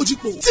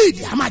oníbojúpò tí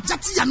ìdí àmà já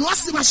tíyanu á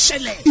sì máa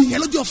ṣẹlẹ̀. Ìyẹn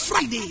lọ́jọ́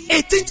Friday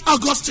 18th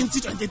August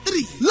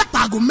 2023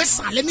 látàgò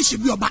 9 ní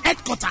Babasebioba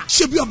headquarter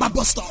Babasebioba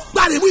bus stop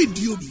Gbáremú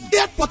Ìdíòbí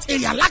airport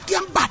area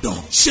Lákíá-Ìbàdàn.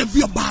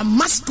 Babasebioba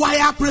Mass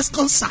Choir Praise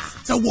Concert.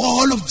 The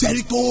wall of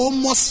Jericho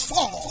must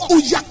fall. Ó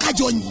yá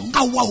kájọ yìn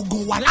àwa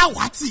ògùn wà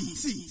láwàtì.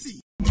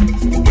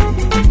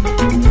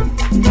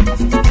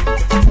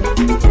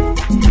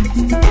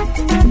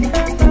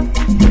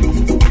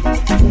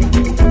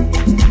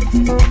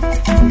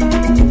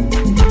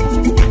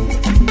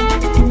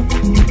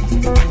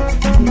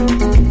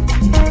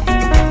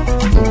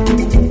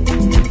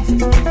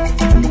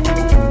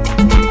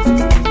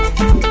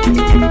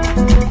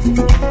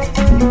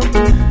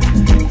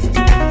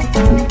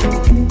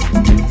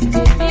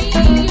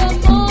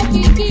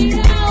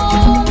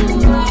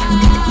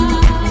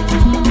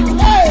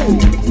 Hey!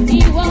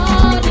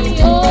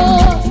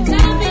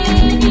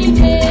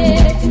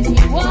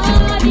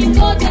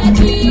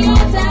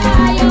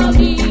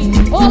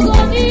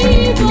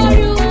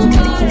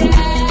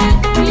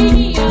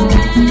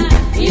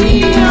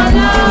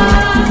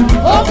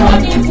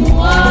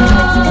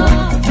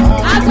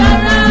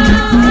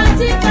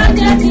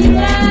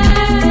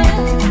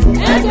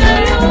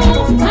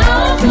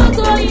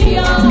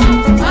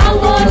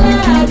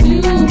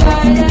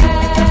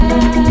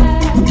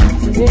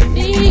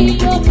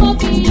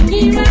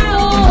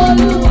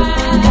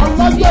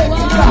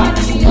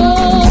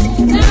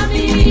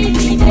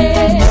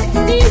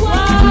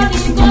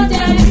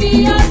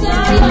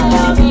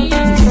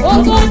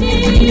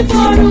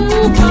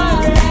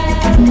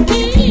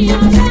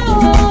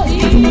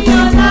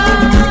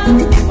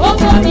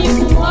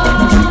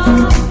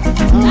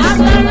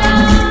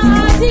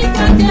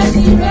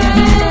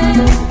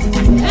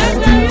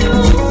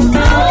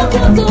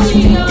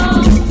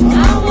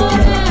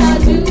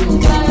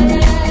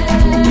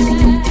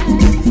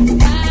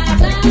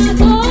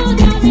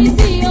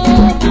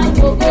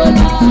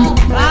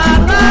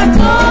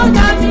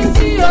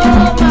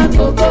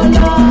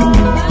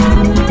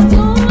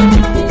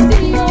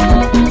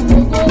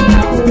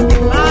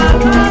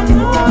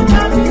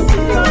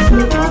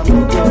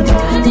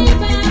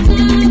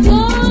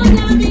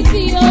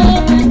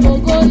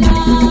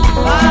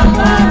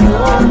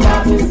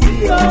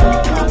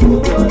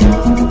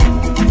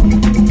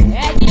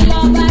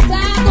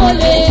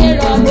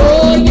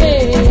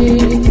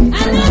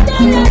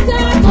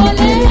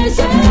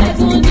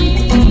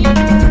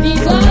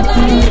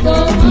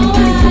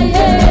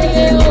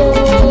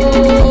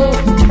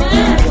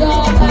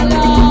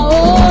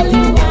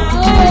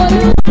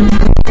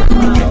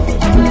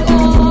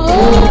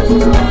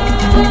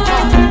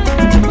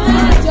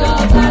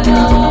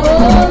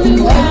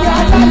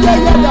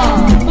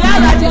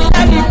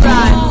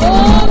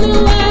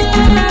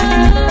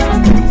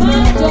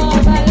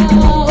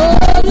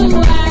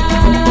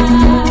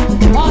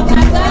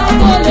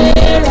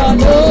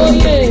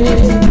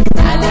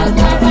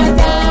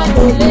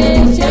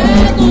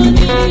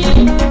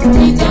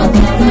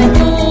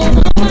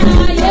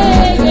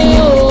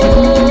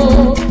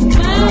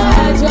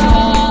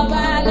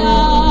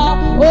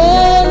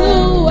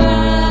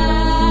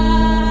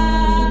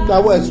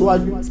 tẹ́wọ́ ẹ̀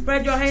síwájú.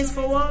 Spread your hands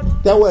forward.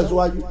 tẹ́wọ́ ẹ̀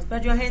síwájú.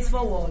 Spread your hands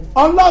forward.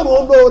 ọlọ́run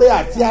olóore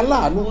àti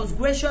aláàánú. Most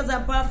gracious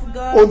and powerful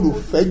God.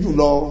 olùfẹ́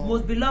jùlọ.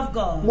 Most beloved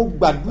God. mo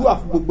gbàdúrà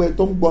fún gbogbo ẹ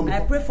tó ń gbọ́ mi. I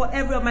pray for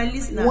every of my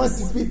listeners. wọ́n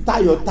ti fi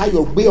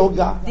tayọ̀tayọ̀ gbé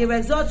ọ̀gá. They will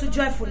exalt you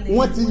joyfully.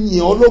 wọ́n ti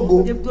yìn ọ́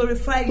lógo. They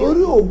glorify you.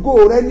 torí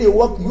ògo rẹ ni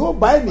ìwọ kì yóò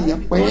bá ènìyàn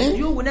Because pín.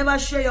 you will never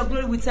share your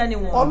glory with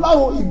anyone.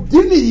 ọlọ́run ìdí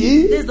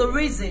nìyí. This is the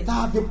reason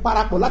tá a fi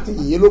parapọ̀ láti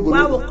yìn ín lógo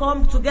why we lógo.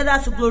 come together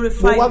to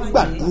glorify mo wá you today.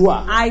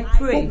 gbàdúrà. I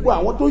pray gbogbo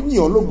àwọn tó yìn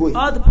ọ́ lógo yìí.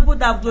 all the people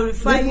that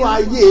glorify nínú you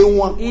ayé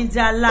wọn. in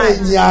their lives.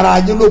 ẹ̀yin ara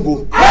yín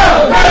lógo.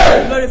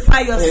 Glorify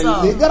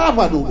yourself ẹ̀yin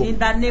gáràfà lógo. in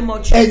the name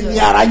of ẹ̀yin Jesus.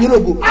 ara yín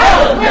lógo.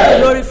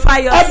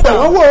 Glorify ẹ bẹ̀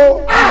wọ́n yourself.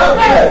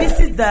 wò.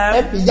 Visit ẹ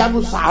them. fi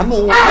yanu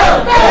sàánú wọn.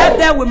 Help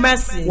them with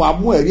mercy. wà á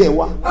mú ẹ̀rí ẹ̀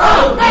wá.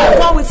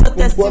 Come with your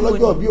gbogbo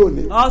ọlọ́jọ́ bí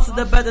testimony. òní. Also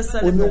the birthday oní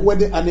celebration.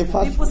 wedding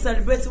anniversary. People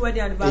celebrate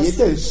wedding èyí tẹ̀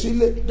anniversary. ń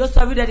sílé. Those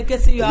of you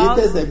dedicating your èyí house.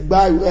 tẹ̀ sẹ̀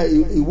gba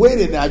ìwé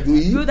ìrìnà àjò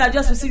yìí. You that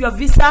just receive your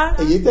visa.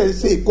 èyí tẹ̀ ń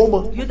ṣe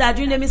ìkómọ. You that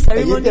doing naming èyí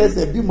ceremony. tẹ̀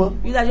sẹ̀ bímọ.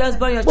 You that just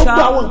born your gbogbo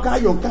àwọn child. nǹkan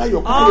ayọ̀ nǹkan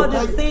ayọ̀ nǹkan All ayọ̀ the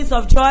nǹkan ayọ̀. things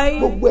of joy.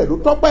 gbogbo ẹ̀ ló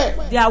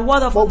tọ́pẹ́. They are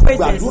word of mo praises.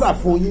 gbàdúrà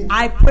fún yín.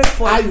 I pray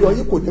for ayọ̀ you.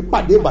 yín kò ní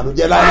pàdé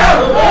ìbànújẹ́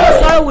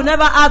láyé. Sorrow will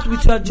never out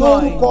with your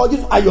joy. lórúkọ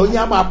Jésù ayọ̀ yín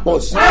á máa pọ̀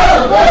sí.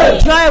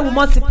 Joy will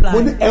multiply. mo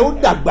ní ẹ ó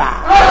dàgbà.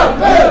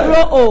 You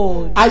grow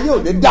old. ayé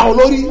ò ní dá ọ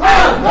lórí. You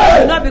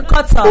will not be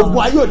cut ogun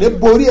off. ayé ò ní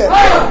borí ẹ.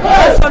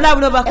 Rest of life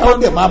will never ẹ ó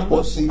come. dẹ̀ máa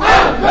pọ̀ sí.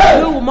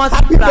 You will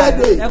happy multiply.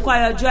 birthday Ẹ kó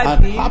ayọ̀ joy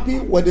and bí. happy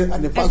wedding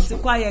anniversary. Ẹ sì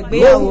kó ayọ̀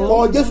ìgbéyàwó.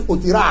 lórúkọ Jésù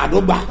kò ti ra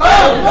àdúgbà.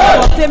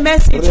 Obtain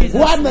mercy in Jesus'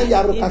 Rebuana name.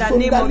 yàrá In the kasó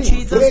name of dání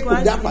Jesus break Christ.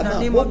 In dapana the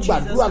name mo of Jesus.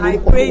 gbàdúrà I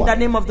lórúkọ pray in wa the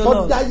name of the tó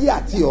Lord. dáyé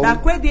àti ọ̀run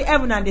That create the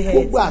heaven and the earth.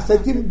 gbogbo àṣẹ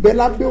tí ń bẹ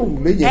lábẹ́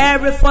òrùlé yẹn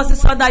Every force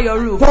is under your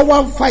roof. tó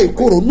wá ń fa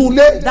ìkorò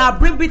nulẹ̀ That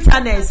bring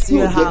bitterness to tí ò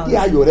your jẹ́ kí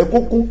house. ayọ̀ rẹ kó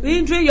kún.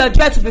 Hindering your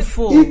joy to be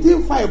full. ìdí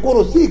ń fa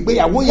ìkorò sí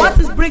ìgbéyàwó yẹn. What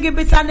is bringing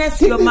bitterness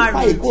to kí your ni ń fa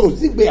marriage? ìkorò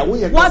sí ìgbéyàwó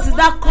yẹn. What is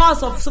that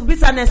cause of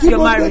bitterness to kí your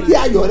ló dé marriage? tí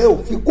ayọ̀ rẹ ò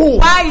fi kún.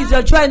 Why is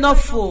your joy not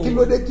full? kí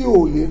ló dé tí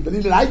o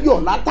lè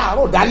láyọ̀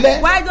látàárọ̀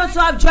dálẹ́. Why don't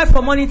you have joy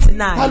from morning to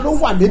ta night? ló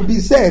wà níbi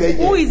iṣẹ́ rẹ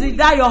Who yẹn. is in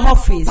that your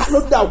office? ta ló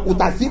da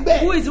òkúta síbẹ̀.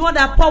 Who is the one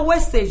that pour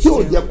wastage tí ò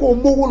to? jẹ́ kó o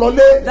mówó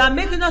lọlé. That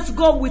make you not to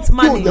go with tí ò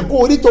money? jẹ́ kó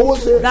o rí towó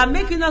ṣe. That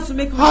make you not to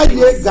make ayé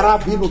riches?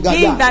 garabinu gada.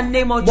 In the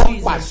name of mo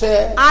Jesus.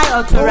 pàṣẹ. I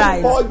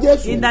authorize. lórúkọ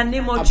Jésù. In the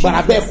name of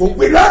agbára bẹ́ẹ̀ Jesus. kò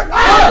gbiná.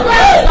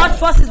 Such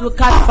forces will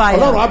catch fire.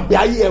 ọlọ́run á bẹ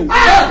ayé ẹ̀ wò.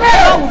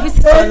 God will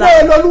visit your ilé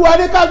life. olúwa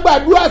ní ká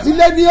gbàdúrà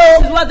sílé ní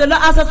o. This is what the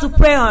Lord asks us to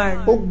pray on.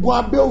 ogun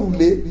abẹ́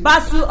òrùlé.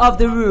 Battle of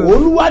the roof.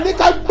 olúwa ní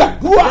ká The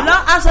gbàdúrà.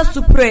 Lord asks us to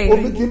omi pray.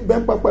 ti ń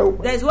bẹ́ pẹpẹ o.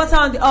 There is water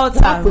on the wọ́n á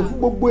altar pè fún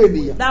gbogbo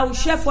ènìyàn. that will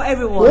share for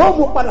everyone. wọ́n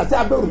mú padà sí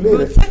abẹ́ òrùlé You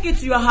rẹ̀. take it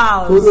to your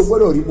house torí o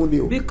gbọ́dọ̀ rí mú ni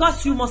o.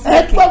 because you must ẹ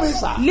make gbọ́ mi it.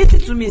 sà. Listen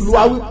to me,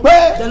 olúwa sir. wí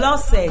pé The Lord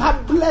said ká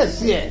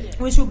bless yẹ.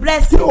 we should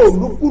bless tí it.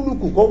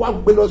 olúkúlùkù kọ́ wá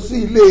gbé lọ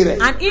sí ilé rẹ̀.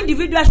 An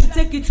individual should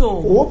take it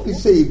home. ó fi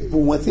ṣe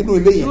ìbùwọ̀n sínú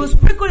ilé You yẹn. will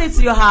sprinkle it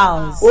to your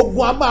house.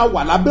 ogun a máa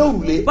wà lábẹ́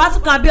òrùlé.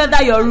 Battle can be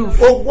under your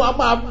roof. ogun a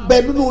máa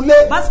bẹ nínú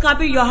ilé. Battle can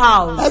be in your ẹ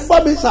house.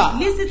 gbọ́ mi sà.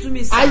 Listen to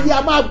me, sir. ayé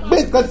a máa gbé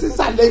nǹkan sí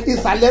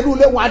ìsàlẹ̀ inú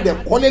ilé wọn àdẹ̀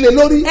kọ́lélẹ̀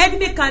lórí.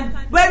 Enemy can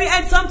bury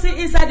something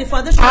inside the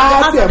foundation of the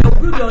house and they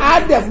will build on it.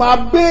 àdẹ̀ máa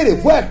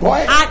béèrè fún ẹ̀tọ́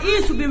ẹ̀. And he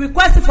is to be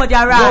requesting for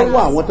their rights.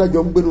 lọ́wọ́ àwọn tó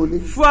jọ ń gbénu ilé.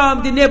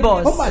 From the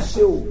neighbors. ó mà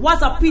ṣe o.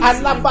 What a pity.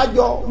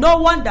 alábàjọ. No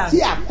wonder. tí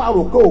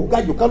àparò kan ò ga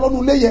jù kan lọ́nu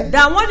ilé yẹn.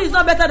 That one is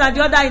not better than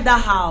the other in that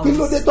house. kí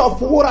ló dé tó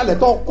fowó ra lẹ̀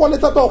tó kọ́lé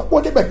tó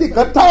kó débẹ̀ tí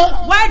kan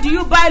tán. Why do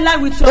you buy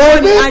land with your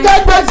money and you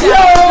put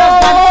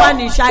just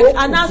vanish? I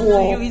announce to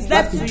you, it's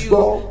left to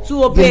you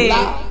to obey.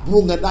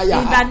 In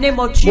the name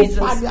of Jesus,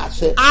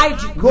 I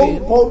decree.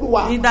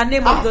 In the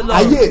name of the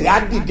Lord.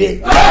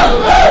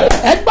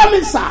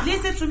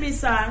 Listen to me,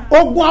 sir.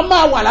 Ogun a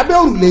máa wà lábẹ́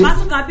òrùlé.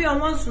 Battle can be on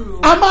one suru.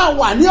 A máa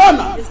wà ní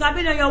ọ̀nà. It can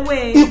be on your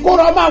way.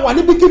 Ìkorò máa wà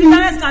níbikíbi.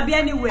 Violence can be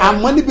anywhere.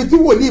 Àmọ́ níbi tí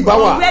wòlíì bá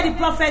wà. Where the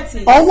prophet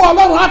is. Ọwọ́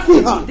Ọlọ́run á fi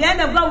hàn. The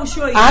end of God will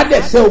show you. Á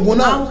dẹ̀ ṣe ogun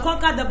náà. I will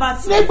conquer the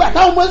battle. Nígbà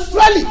táwọn ọmọ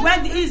Ísírẹ́lì.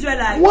 When the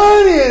Israelites.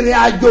 Wọ́n rìn ìrìn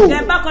àjò. They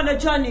embark on the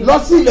journey. Lọ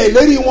sí ilẹ̀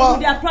ìlérí wọn. To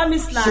their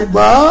promised land.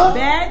 Ṣùgbọ́n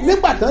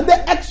nígbà tán dé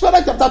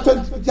Exodus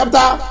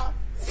chapter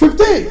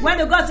 15. When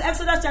they got to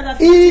Exodus chapter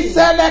 15.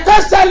 Ìṣẹ̀lẹ̀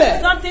kan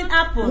ṣẹlẹ̀. Something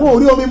happened. Wọn ò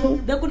rí omi mu.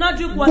 They could not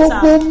drink water.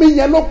 Gbogbo omi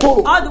yẹn ló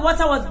korò. All the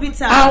water was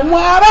bitter. Àwọn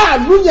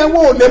aráàlú yẹn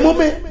wọn ò lè mú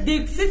mi.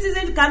 The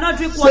citizens cannot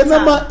drink water. Ṣé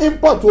ní ma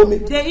import omi?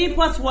 They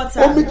import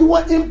water. Omi tí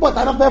wọ́n import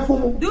àná fẹ́ fún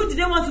mu. Do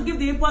they want to give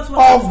the import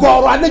water?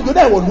 Ọ̀gọ̀rọ̀ àlejò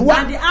náà wọ̀lú wá.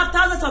 And they have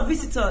thousands of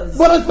visitors.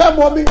 Bọ́lá fẹ́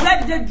mu omi. Where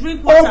did they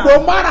drink water?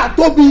 Odò Mara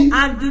tóbi.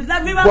 And the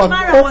river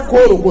Mara was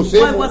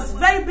big. But it was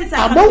very bitter.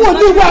 Àmọ́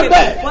wòlíì wà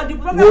bẹ́ẹ̀. But the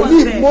prophet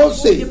was there.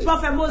 Mose. The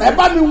prophet Moses. Ẹ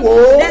bá mi wò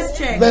ó. Let's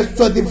check. Verse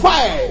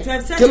 25.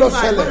 Kí ló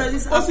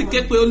ṣẹlẹ̀? Ó sì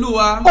ké pe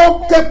Olúwa.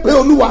 Ó ké pe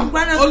Olúwa.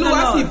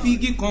 Olúwa sì fi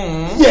igi kan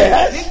hàn.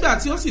 Yes. Nígbà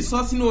tí ó sì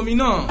sọ sínú omi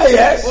náà.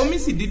 Yes. Omi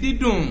sì di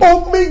dídùn.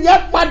 Omi yẹn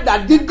padà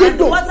di dídùn. And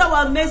the water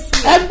was made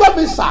sweet. Ẹgbẹ́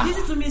mi sà.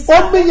 Listen to me, sir.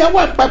 Omi yẹn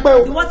wà pẹpẹ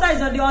o. The water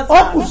is on the altar.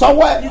 Ó kù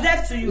sọ́wọ́ ẹ̀. It's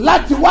left to you.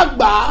 Láti wá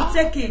gbà á. To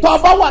take it. Tó o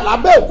bá wà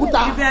lábẹ́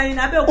òkúta. If you are in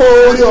Abeokuta.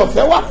 Oore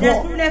ọ̀fẹ́ wà There's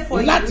fún privilege for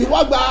ọ. you. Láti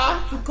wá gbà á.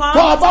 To come.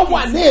 Tó o bá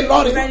wà ní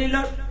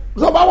Ìlọrin.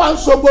 Tó bá wà ní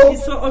Ṣogbo.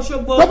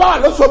 Tó bá wà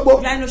ní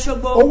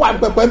Ṣogbo. Ó wà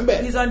pẹpẹ ń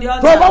bẹ̀.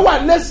 Tó bá wà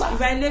ní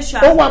Lẹ́ṣà.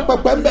 Ó wà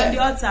pẹpẹ ń bẹ̀.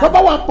 Tó bá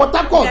wà ní Port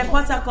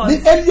Harcourt. Ní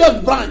Elias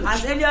branch.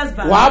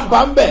 Wà á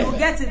bá ń bẹ̀.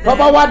 Tó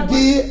bá wà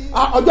di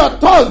ọjọ́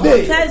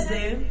Thursday.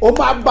 Ó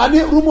máa bá ní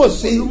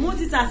Rúmọ̀sí.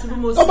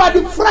 Tó bá di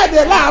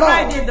Friday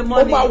láàárọ̀.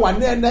 Ó máa wà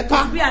ní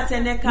Ẹnẹ́ká.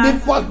 Ní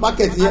First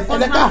Market yẹn.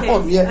 Ẹnẹ́ká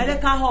hall yẹn.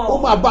 Ó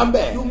máa bá ń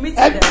bẹ̀.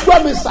 Ẹ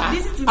gbọ́ mi sà.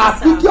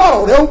 Àfi kí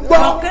ọ̀rọ̀ rẹ̀ ń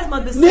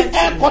gbọ́. Ní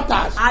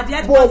headquarters.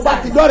 Bó o bá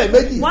ti dọ́rẹ̀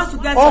méjì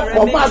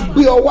ọkọ̀ máa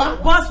gbé ọ wá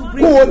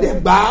kó o lè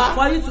gbà á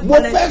mo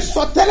fẹ́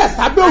sọ tẹ́lẹ̀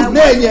sábẹ́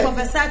òrùlé yẹn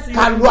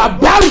kàlù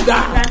àbáàrùdà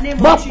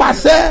mọ́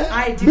pàṣẹ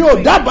bí ò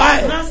dábàá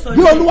ẹ̀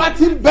bí olúwa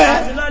ti ń bẹ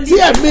tí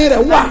ẹ̀mí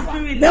rẹ̀ wà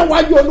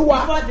níwájú olúwa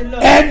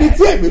ẹni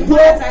tí èmi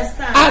dúró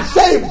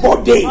àṣẹ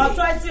ìbọ̀dé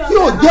tí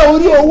ò jẹ́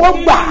orí owó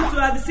gbà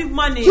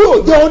tí ò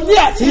jẹ́ oní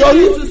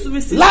àṣeyọrí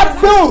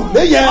lábẹ́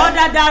òrùlé yẹn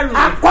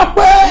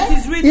akọ́pẹ́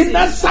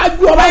iná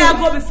ṣáájú ọ̀rọ̀ yẹn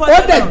ó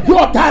dẹ̀ ju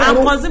ọ̀tá rẹ̀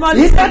rún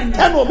iná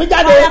tẹnu omi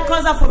jáde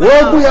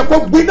ogun yẹn kó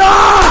gbiná.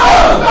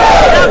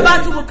 That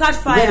battle will catch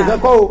fire.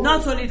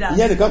 Not only that.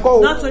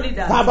 Not only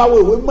that. Tábà wo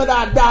ìwé mọ́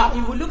dáadáa.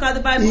 If you look at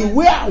the Bible.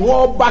 Ìwé àwọn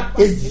ọba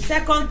kejì.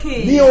 Second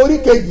King. Ní orí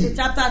kejì.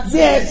 Chapter 2. Ní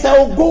ẹsẹ̀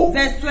ogún.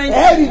 Verse 20.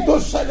 Ẹ̀rí tó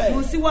ṣẹlẹ̀.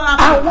 You see what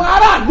happened. Àwọn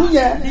aráàlú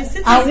yẹn. The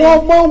citizen. Àwọn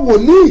ọmọ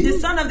wòlíì. The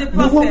son of the Ni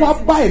prophet. wọ́n wá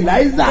bá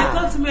Eliza. They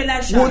come to me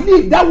Elisha.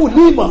 Wòlíì dá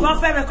wòlíì mọ̀.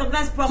 Prophet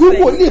recognize Tí prophet.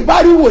 wòlíì bá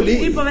rí wòlíì.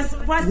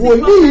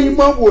 Wòlíì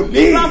mọ̀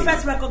wòlíì.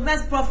 Prophet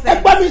recognize prophet.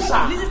 Ẹgbẹ́ mi sà.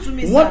 Listen to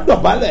me, sir. Wọ́n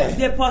dọ̀bálẹ̀.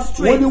 They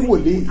prostrate. Wọ́n ní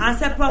wòlíì. And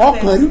say prophet.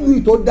 Ọkàn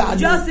nínú ìtò dáa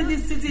ni. Just in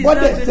this city is Wọ́n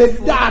very dẹ̀ ṣe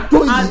beautiful. dáa tó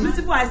As yìí.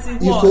 beautiful as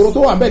it was. Ìṣòro tó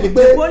wà bẹ́ẹ̀ ni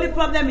pé The only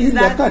problem is ilẹ̀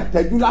that kan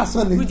tẹ́jú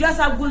lásán ni. we just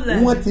have good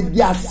land. Wọ́n ti di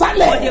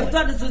aṣálẹ̀. But they've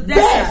turned it to Bẹ́ẹ̀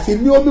desert. sì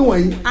ni omi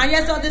wọ̀nyí. And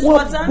yes, all this Wọ́n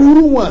water.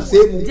 burú wọn ṣe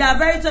mu. They are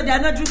very tall. They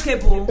are not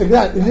drinkable.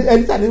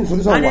 Ẹni tí a ní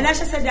ìfòní sọ̀rọ̀ And wa.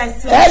 Elisha said they are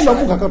still. Ẹ lọ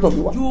mú kankan tọ̀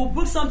mi wá. You will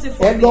book something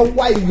for Ẹ me. lọ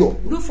wá iyọ̀.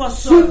 Look for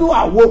Sínú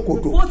salt. àwo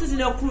kòtò. Put it in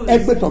your cruise. Ẹ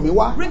gbé tọ̀ mi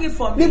wá. Bring it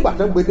for me. Nígbà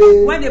tó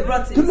gbede. When they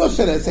brought it. Kí ló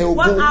ṣẹlẹ̀ ṣe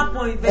What ogún?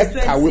 happened in Ẹ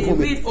verse kàwé 20? fún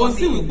mi. Read for Ó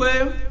sì me. wí pé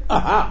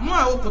mú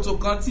àwọn kòtò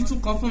kan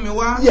títún kan fún mi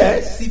wá.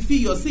 Yes. Sì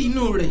fi iyọ̀ sí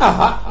inú rẹ̀.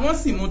 Wọ́n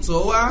sì mú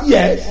tọ̀ wá.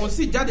 Yes. Òun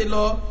sì jáde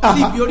lọ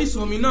sí ibi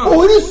orísun omi náà.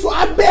 Orísun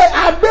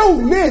abẹ́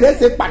òrùlé rẹ̀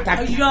ṣe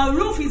pàtàkì. Your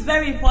roof is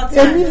very important.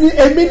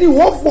 Èmi ni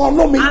wọ́n fún ọ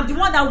lómi. I'm the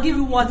one that will give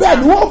you water. Bẹ́ẹ̀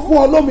ni wọ́n fún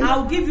ọ lómi. I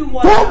will give you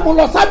water. Tó mú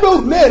lọ sábẹ́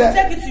òrùlé rẹ̀.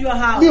 Take it to your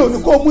house. Mi ò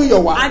ní kó mú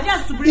iyọ̀ wá. I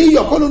just to bring Iyọ̀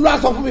salt. kó ló lọ́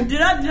aṣọ fún mi. Did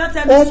not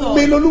tell me so.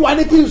 Omi lolúwa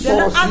ní kí n They sọ̀rọ̀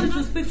don't ask sí. me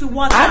to speak to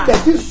water. A tẹ̀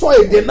sí sọ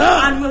èdè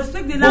náà. And we'll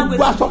speak the language.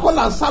 Gbogbo àsọkọ́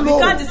là ń sá We lóhùn.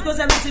 can't discuss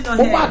everything on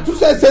Mo here. máa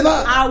túnṣe ṣe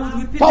náà. I will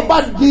repeat Tó it.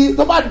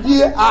 bá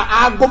di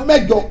aago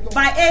mẹ́jọ.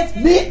 By 8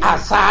 Ní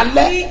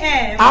àṣálẹ́.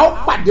 p.m. A ó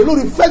pàdé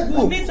lórí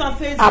Facebook. Meet on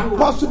Facebook.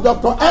 Apostle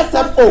Dr.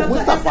 SMO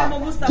Mustapha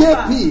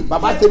JP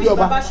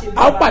Babasebioba.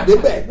 A ó pàdé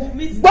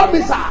bẹ́ẹ̀. Gbọ́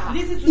mi sà.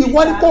 listen to me,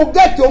 ìwọ ni sir. kò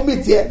gẹ̀ẹ́tì omi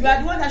tiẹ̀ You are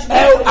the one that should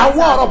get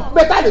àwọn ọ̀rọ̀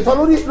bẹ́tà lè sọ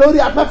lórí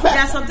afẹ́fẹ́ There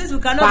are some things we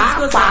cannot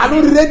discuss. pàápàá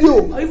lórí rédíò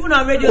Or even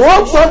on radio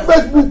ó station. sọ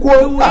Facebook o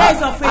You will raise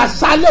your face.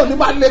 àṣálẹ̀ òní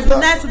máa lé gan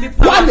Tonight will be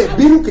powerful. wà lè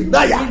bírú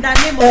kìdáyà In the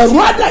name of ẹ̀rú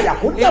Jesus. àdàyà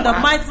kó In the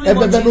dábàá mighty name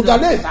of ẹ̀bẹ̀bẹ̀ Jesus.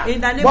 lùgàlẹ̀ ìsà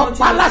In the name wọ́n of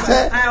Jesus. paláṣẹ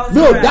I also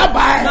mi ò pray.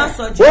 dábàá Not ẹ̀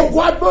so Jesus.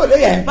 ogun agbóòlé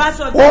yẹn Bá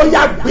sọ ó Jesus.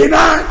 yà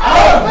gbiná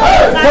kò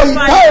That's ìtẹ́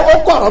fire. ó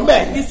kọ̀rọ̀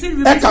mẹ́ You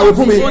still ẹ kàwé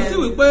fún mi mo sì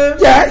wí pé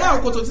Yes. wá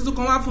òkòtò tuntun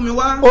kan wá fún mi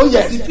wá Oh,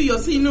 yes. sì fi iyọ̀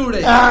sí inú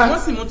rẹ̀ Ah. wọ́n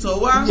sì mú tọ̀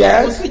wá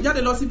Yes. ó sì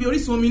jáde lọ síbi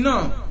orísun omi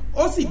náà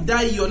ó sì da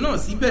iyọ̀ náà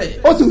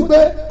síbẹ̀ ó sì wí pé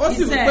ó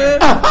sì wí He pé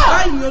said,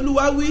 báyìí ni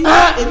olúwa wí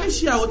Ah. èmi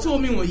ṣe àwòtí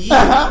omi wọ̀nyí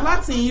Ah.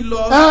 láti yín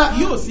lọ Ah.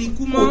 yóò sì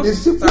kú kò mọ́ ní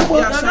sí kú tàbí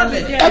mọ́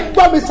aṣálẹ̀. ẹ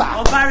gbọ́ mi sà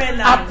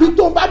Ọ̀bárẹ̀là. àfi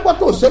tó bá gbọ́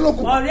tó ṣe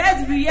lókun Or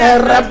else we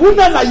hear.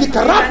 ẹ̀rẹ̀bùnà là yìí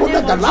kàrà fún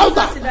ẹ̀gà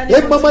láwùjá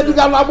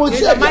èmọ̀mọ̀dìgà làwọn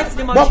ṣe é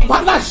mọ̀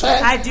paláṣẹ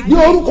ní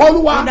orúkọ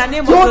olúwa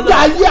tí ó dá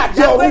ayé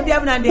àti ọ̀run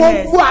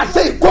gbogbo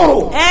àṣẹ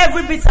ìkorò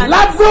Every bitterness.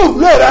 lábẹ́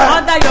òrùlé rẹ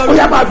Under your ó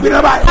yà roof. máa gbiná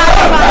báyìí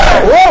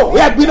Fire. ó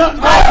yà gbiná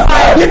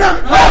Fire. gbiná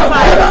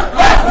Fire.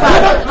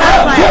 Fire.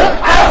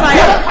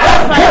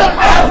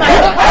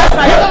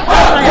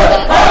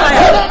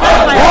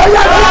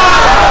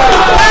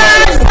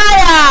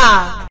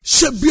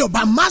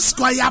 Babasebioba Mass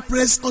Choir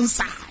Praise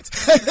Concert.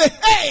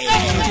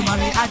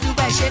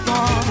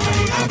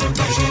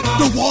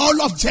 The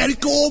wall of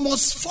Jericho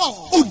must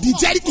fall. Odi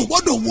Jericho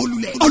gbọ́dọ̀ wó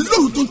lulẹ̀.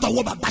 Ọlọ́run tó ń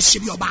tọwọ́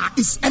Babasebioba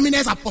His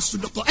Eminence Apostle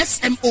Dr.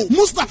 S.M.O.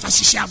 Mustapha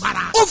ṣiṣẹ́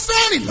agbára. Ó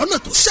fẹ́ rìn lọ́nà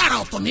tó ṣàrà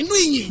ọ̀tọ̀ nínú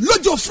ìyìn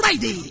lọ́jọ́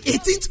Friday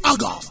 18th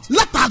August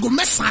látàgò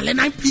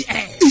 9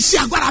 p.m. Iṣẹ́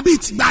agbára bíi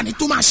tìgbàanì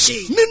tó máa ṣe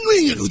nínú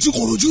ìyìn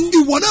lójúkorojú.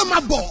 Ìwọ náà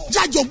máa bọ̀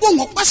jájọ gbóhùn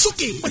ọpẹ́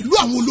sókè pẹ̀lú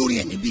àwọn olórin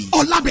ẹ̀mí bíi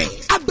Ọlábẹ̀,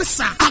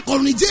 Abẹ́sà,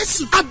 Akọrin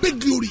Jésù, Abẹ́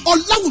Glory,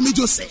 Ọláwùmí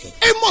Joseph,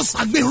 Amos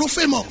Agbèrò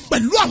Fẹ́mọ̀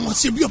pẹ̀lú àwọn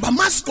Ṣebíọba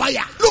Mass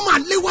Choir ló máa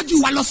léwájú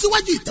wa lọ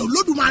síwájú ìtẹ́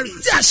Olódùmarè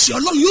tí àṣẹ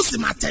Ọlọ́run yóò sì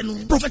máa tẹnu.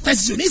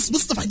 Prophetess Eunice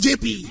Mustapha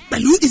JP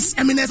pẹ̀lú His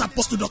Eminence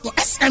Apostle Dr.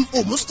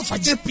 S.M.O. Mustapha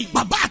JP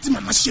bàbá àti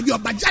màmá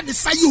Ṣebíọba jáde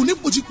sáyé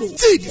oníbojúpò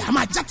tí ìdí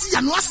àmà já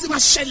tíyanu á sì máa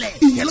ṣẹlẹ̀.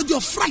 Ìyẹn lọ́jọ́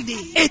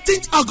Friday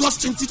 18th August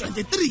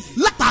 2023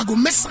 látàgò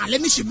 9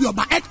 ní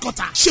Ṣebíọba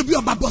headquarter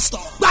Ṣebíọba bus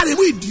stop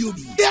Gbáremú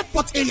Ìdíòbí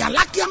airport area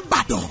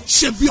Lákíá-Ìbàdàn.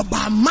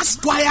 Ṣebíọba Mass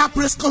Choir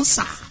Praise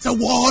Concert. The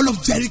wall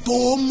of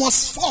Jericho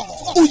must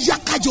fall. Ó yá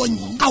kájọ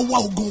yìí àwa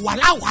ògùn wà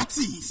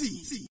láwàátì.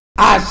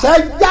 àṣẹ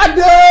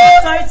jáde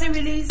Authority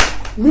release.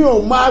 mi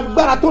ò mọ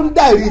agbára tó ń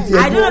dá ìrì tiẹ̀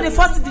I don't know dúró. the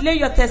first to delay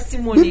your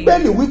testimony.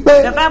 Bíbélì wípé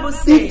The Bible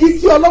says, igi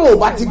tí Ọlọ́run ò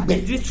bá ti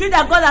gbìn the tree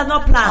that God has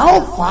not a ó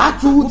planted fà á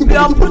tú tí be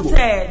kò tí kò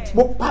uprooted.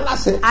 mo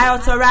pálásẹ I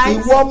authorize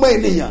ìwọ ọmọ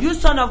ènìyàn you,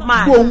 son of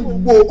man,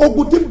 gbòǹgbò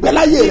ogun tí ń bẹ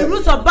láyé the rẹ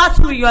roots of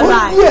battle in your ó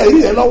life ní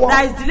ẹ̀rí rẹ lọ́wọ́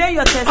that is delaying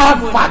your a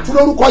testimony. fà á tú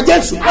lórúkọ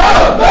Jésù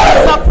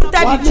It's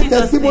uprooted wà á in ní Jesus'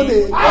 testimony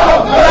name. You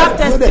have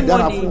yóò dẹ̀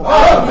dára testimony. fún ọ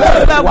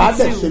It is well wà á with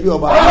dẹ̀ you. ṣe bí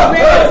ọba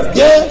Praise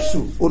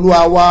Jésù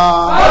Olúwa wa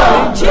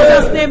in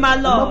Jesus' name, my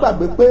má Lord.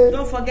 gbàgbé pé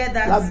Don't forget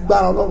that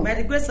lágbára Ọlọ́run by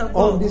the grace of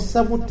on God, the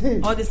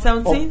 17th on the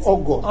 17th of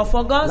August of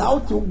la ó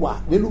ti wà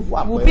nínú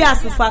fún we'll be àpẹẹrẹ at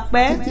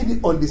Sufakpe títí di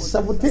on the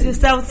till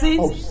 17th 17th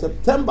of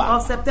September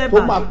of September.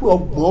 tó máa pé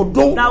ọgbọ̀n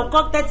ọdún that will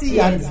come 30 tí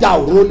a years da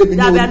òróró lébi ní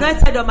that will be orí.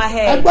 anointed on my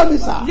head. Ẹgbẹ́ mi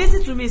sà.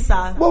 Listen to me,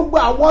 sir. Gbogbo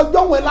àwọn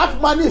ọjọ́ wọn láti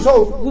máa ní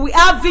ìṣòro. We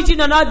have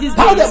vision on all these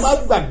Táwọn dẹ̀ days. máa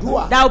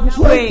gbàdúrà. That will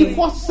be praying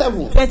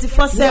 24/7.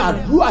 24/7. Ní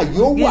àdúrà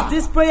yóò wà. Is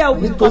this prayer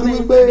will be Nítorí coming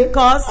wípé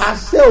because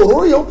àṣẹ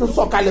òróró yóò tún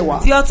sọ̀kalẹ̀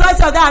wá. the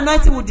authority of that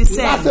anointing will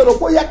descend. Láti rò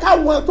pé ó yẹ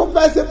káwọn tó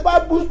fẹ́ ṣe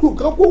Bible school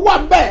kan kó wà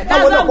bẹ́ẹ̀. That's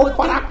Káwọn náà why kó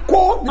fara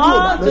kó nínú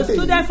all the ìdánilẹ́sẹ̀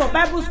students yìí. for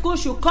Bible school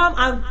should come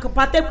and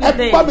partake with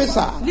Ẹ gbọ́ mi them.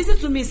 sà. Listen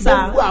to me, sir.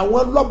 Gbogbo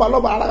àwọn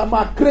lọ́balọ́ba ara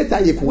máa create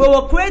àyè fún We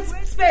will create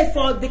space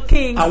for the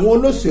kings,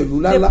 àwọn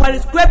olóṣèlú the ńláńlá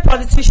great àti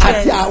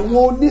politicians,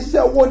 àwọn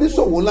oníṣẹ́ owó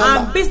oníṣòwò ńláńlá.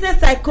 and business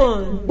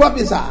tycoons. Gbọ́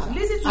mi sà.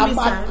 Listen to A me,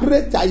 máa sir.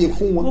 create àyè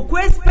fún wọn. We'll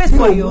create space Bí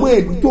for o mú you.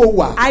 èdè tó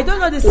wà. I don't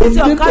know the city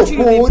or country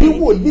you Onídòkó may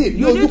oníwòlíì be. ní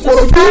You need to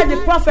ojúkorojú serve the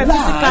prophet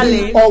láàrin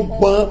physically.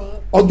 ọgbọ̀n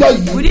ọjọ́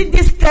yìí. Within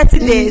these 30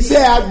 days,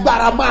 Iṣẹ́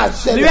agbára máa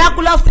ṣẹlẹ̀.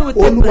 miraculous thing will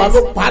take Olúwa ló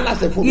place. pa á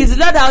láṣẹ fún mi. Is the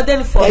Lord that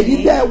ordained for Ẹ̀yin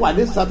me. tẹ́ ẹ wà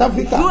ní South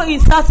Africa. You in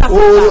South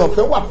Oore Africa,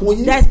 ọ̀fẹ́ wà fún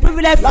yín. there is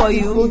privilege for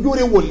Láti you fojú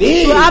rí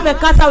wòlíì. to have a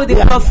encounter with the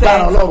Ní agbára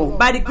prophet Ọlọ́run.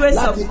 by the grace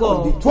Láti of on the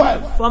God.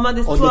 12th, From on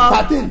the on the 12th,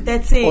 13th,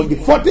 13th, on the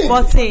 14th,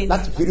 14th,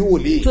 láti fi rí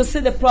wòlíì. to see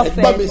the prophet.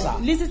 Ẹ gbọ́ mi sà.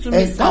 Listen to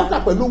me, sir.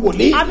 Encounter pẹ̀lú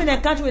wòlíì. Having an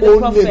encounter with the Ó ní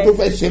prophet tó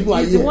fẹ́ ṣe nú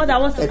is ayé the one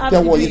that wants to ẹ̀ have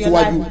tẹ́wọ́ you yìí in your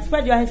síwájú. life.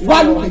 Spread your hands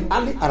Wálú forward. ní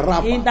alẹ́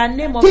àràfà. In the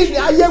name of Kí ni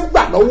ayé Jesus.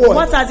 gbà lọ́wọ́ ẹ̀?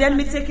 What has the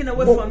enemy taken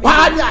away Mo from you? pa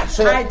á ní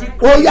àṣẹ. I Ó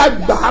decree. yá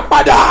gbà á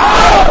padà.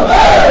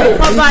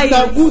 Recover it.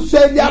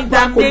 Ìnàgúnṣe ní In the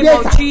apákòdé name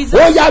of ẹ̀ka. Jesus.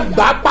 Ó yá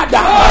gbà á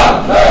padà.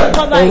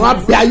 Recover Ọ̀run it.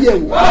 abẹ́ ayé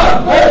wò.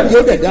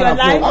 Yóò dẹ̀ dára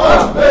fún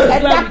ọ. Ẹ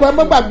dákun ẹ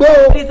má gbàgbé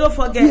o. Please don't Bí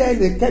forget.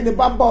 ẹnikẹ́ni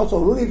bá bá ọ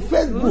sọ̀rọ̀ lórí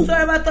Facebook,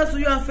 Whosoever talks to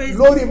you on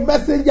Facebook, lórí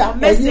Messenger,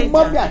 ẹ̀yin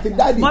mọ́mí àti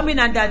dádì. mommy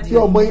and daddy, Tí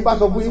ọmọ yín bá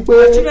sọ fún yín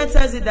pé children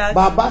tells you that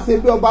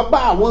Babasebioba bá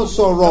àwọn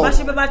sọ̀rọ̀.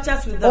 Babasebioba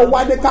chats with Ó them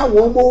wá ní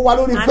káwọn ọmọ wa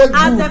lórí and ask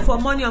them Facebook. for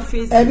money on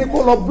Facebook. Ẹni kó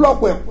lọ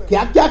búlọ̀kù ẹ̀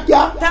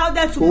kíákíákíá. Tell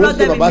tell them to block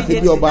them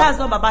immediately. That's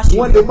not Babasebioba.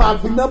 wọ́n lè máa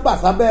fi nọ́mbà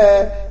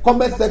sábẹ́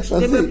comment section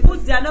They sí. will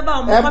put their number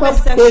on the ẹ má comment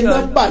pe section.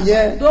 nọ́mbà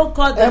yẹn. Don't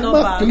call the ẹ má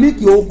number.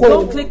 kílíkì okó.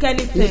 Don't click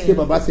anything. kì í ṣe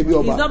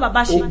Babasebioba. It's not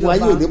Babasebioba. ogun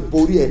ayé ò ní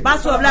borí ẹ.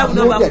 Battle of life will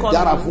not yóò overcome dẹ̀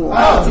dára you. fún ọ.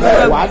 It is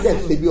well wàá with dẹ̀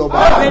you. ṣe bí ọba.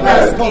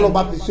 Greatness kọ́ ló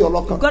bá fi sí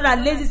ọlọ́kan. God has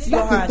laid it to your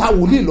láti heart ta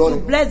wòlíì lọ to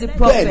rẹ̀. bless the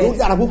bẹ́ẹ̀ ló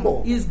dára prophet.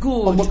 púpọ̀. It's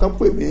good. ọmọ kan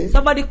pè mí.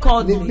 Somebody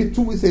called ní me bí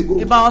 2 weeks ago.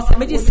 about ọ̀sẹ̀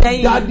méjì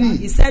sẹ́yìn. Daddy,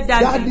 He said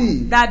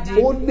daddy.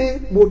 ó ní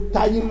mo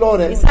ta yín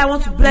lọ́rẹ. He said I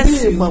want to bless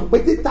bí you. ìmọ̀ pé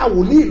títa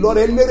wòlíì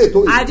lọ́rẹ lérè tó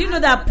yìí. I didn't know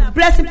that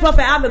blessing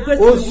prophet have a great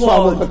ó sọ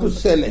àwọn nǹkan reward. tó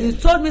ṣẹlẹ̀. He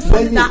told me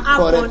something that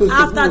happened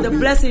after the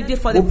blessing he did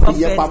for the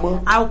prophet.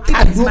 I will keep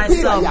it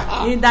myself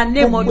in the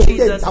name of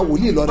Jesus. All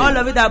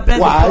of it that bless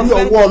the prophet. wàá rí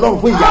ọwọ́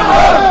Ọlọ́run fún ìyá.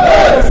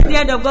 It's the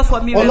end of God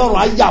for me. Ọlọ́run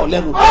á yà ọ́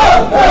lẹ́nu.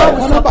 God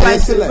will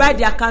surprise you. Write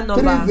the account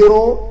number.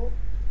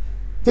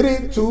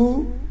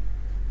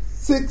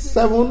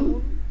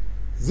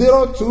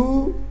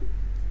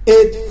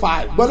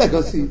 3032670285 gbọ́dọ̀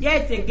kan sí.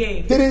 Yes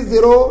again.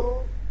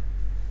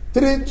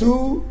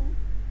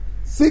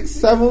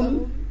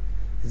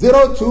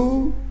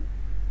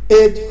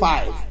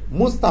 3032670285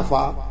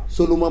 Mustapha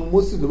Solomon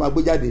Moses ló máa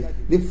gbé jáde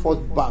ní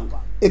First Bank.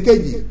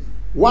 èkejì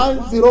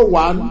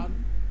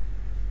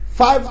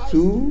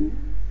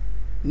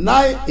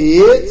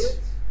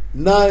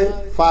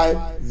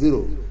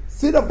 10152989950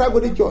 Seed of God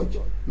Golden Church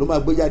ló máa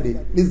gbé jáde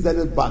ní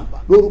Zenith Bank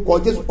lórúkọ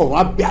Jésù ọ̀run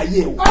abẹ́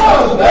ayé o.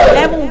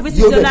 Heaven will visit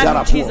your life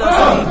in Jesus'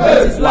 name.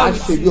 This is wàá what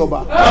ṣe bí ọba.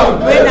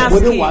 Reign as mo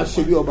ní king. wàá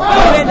ṣe bí ọba.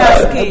 Reign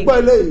as king. ẹgbẹ́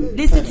eléyìí.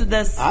 Listen to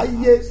this.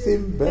 ayé sì ń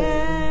bẹ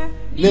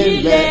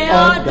Nílé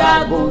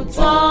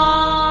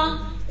ọ̀dàgùntàn,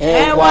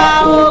 ẹwà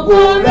ògo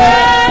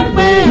rẹ̀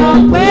pé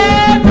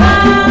ọ̀pẹ́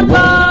máa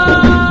bọ̀.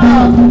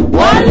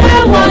 Wọlé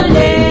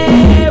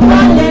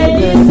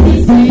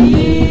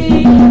nísinsìnyí.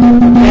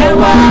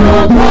 Ẹwà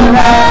ògo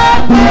rẹ̀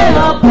pé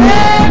ọ̀pẹ́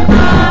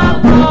máa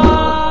bọ̀.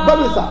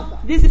 bọ́bí sà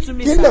Listen to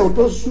me, kílẹ̀ ò sir.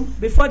 tó sú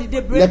Before the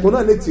day break, lẹ́kùn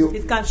náà létí o.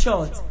 it can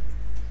short.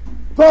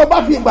 tó o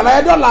bá fi ìgbàlá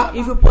yẹn dọ́là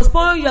If you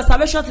postpone your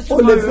salvation to ó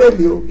lè fail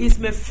tomorrow, o. it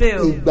may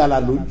fail. ìgbàlá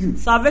lójú.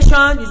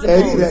 Salvation is the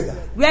Ẹ̀rí rẹ̀ most. dà.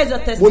 Where is your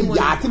mo testimony?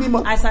 yà á tí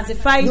mímọ́ I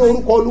sanctify ní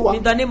orúkọ Olúwa. it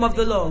in the name of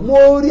the Lord. mo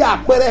rí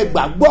àpẹẹrẹ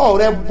ìgbàgbọ́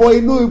rẹ bọ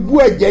inú ibú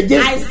ẹ̀jẹ̀ I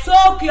Jésù.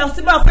 soak your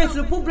symbol of faith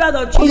to the full blood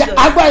of ó yá Jesus.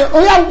 agbára ó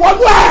yá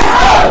wọnú ẹ̀.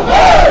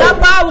 That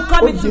power will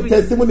come ó into di it.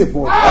 testimony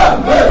fún ọ.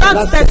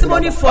 That's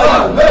testimony for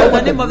you. In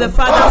the name of the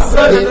Father,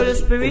 Son, and Holy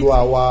Spirit.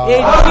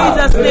 In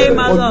Jesus' name,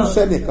 my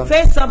Lord.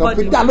 Face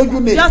somebody.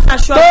 Just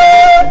assure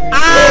them,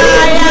 I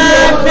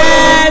am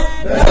blessed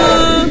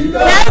to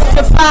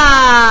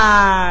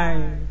testify.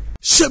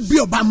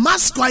 Babasebioba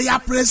Mass Choir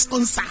Praise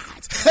Concert.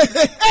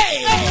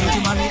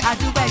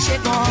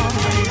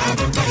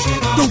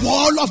 The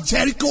wall of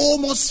Jericho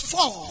must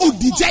fall.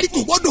 Odi Jericho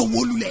gbọ́dọ̀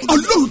wó lulẹ̀.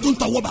 Ọlọ́run tó ń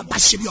tọwọ́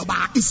Babasebioba.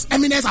 His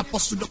Eminence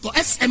Apostle Dr.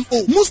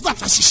 SMO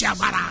Mustapha ṣiṣẹ́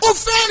agbára. Ó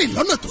fẹ́ rìn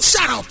lọ́nà tó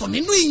ṣàrà ọ̀tọ̀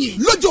nínú ìyìn.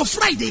 Lọ́jọ́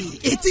Friday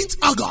 18th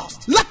August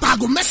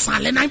látàgò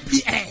 9 9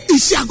 p.m.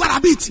 Iṣẹ́ agbára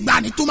bíi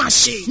tìgbàanì tó máa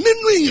ṣe.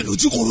 Nínú ìyìn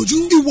lójúkorojú.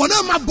 Ìwọ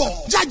náà máa bọ̀.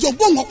 Jájọ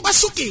gbóhùn ọpẹ́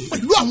sókè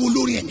pẹ̀lú àwọn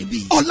olórin ẹ̀mí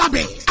bíi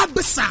Ọlábẹ̀,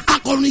 Abẹ́sà,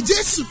 Akọrin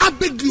Jésù,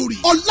 Abẹ́ Glory,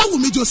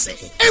 Ọláwùmí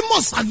Joseph,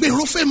 Amos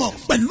Agbèrò Fẹ́mọ̀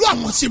pẹ̀lú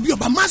àwọn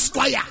Ṣebíọba Mass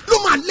Choir ló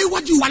máa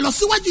léwájú wa lọ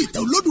síwájú ìtẹ́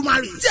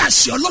Olódùmarè tí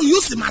àṣẹ Ọlọ́run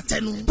yóò sì máa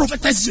tẹnu.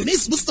 Prophetess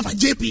Eunice Mustapha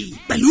JP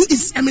pẹ̀lú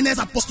His Eminence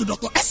Apostle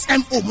Dr.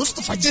 SMO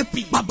Mustapha JP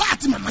bàbá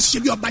àti màmá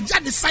Ṣebíọba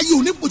jáde sáyé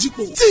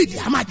onípojúpo tí ìdí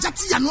àmà ajá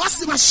tí yanu á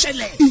sì máa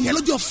ṣẹlẹ̀. Ìyẹn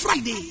lọ́jọ́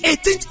Friday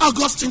 18th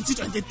August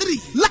 2023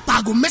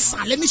 látàgò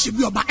 9 ní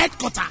Ṣebíọba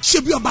headquarter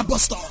Ṣebíọba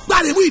bus stop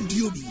Gbáremú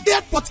Ìdíòbí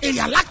airport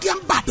area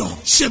Lákíá-Ìbàdàn.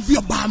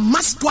 Ṣebíọba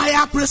Mass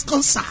Choir Praise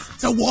Concert.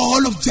 The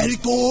wall of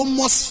Jericho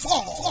must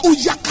fall. Ó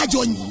yá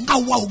kájọ yìí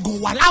àwa ògùn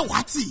wà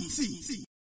láwàá tì.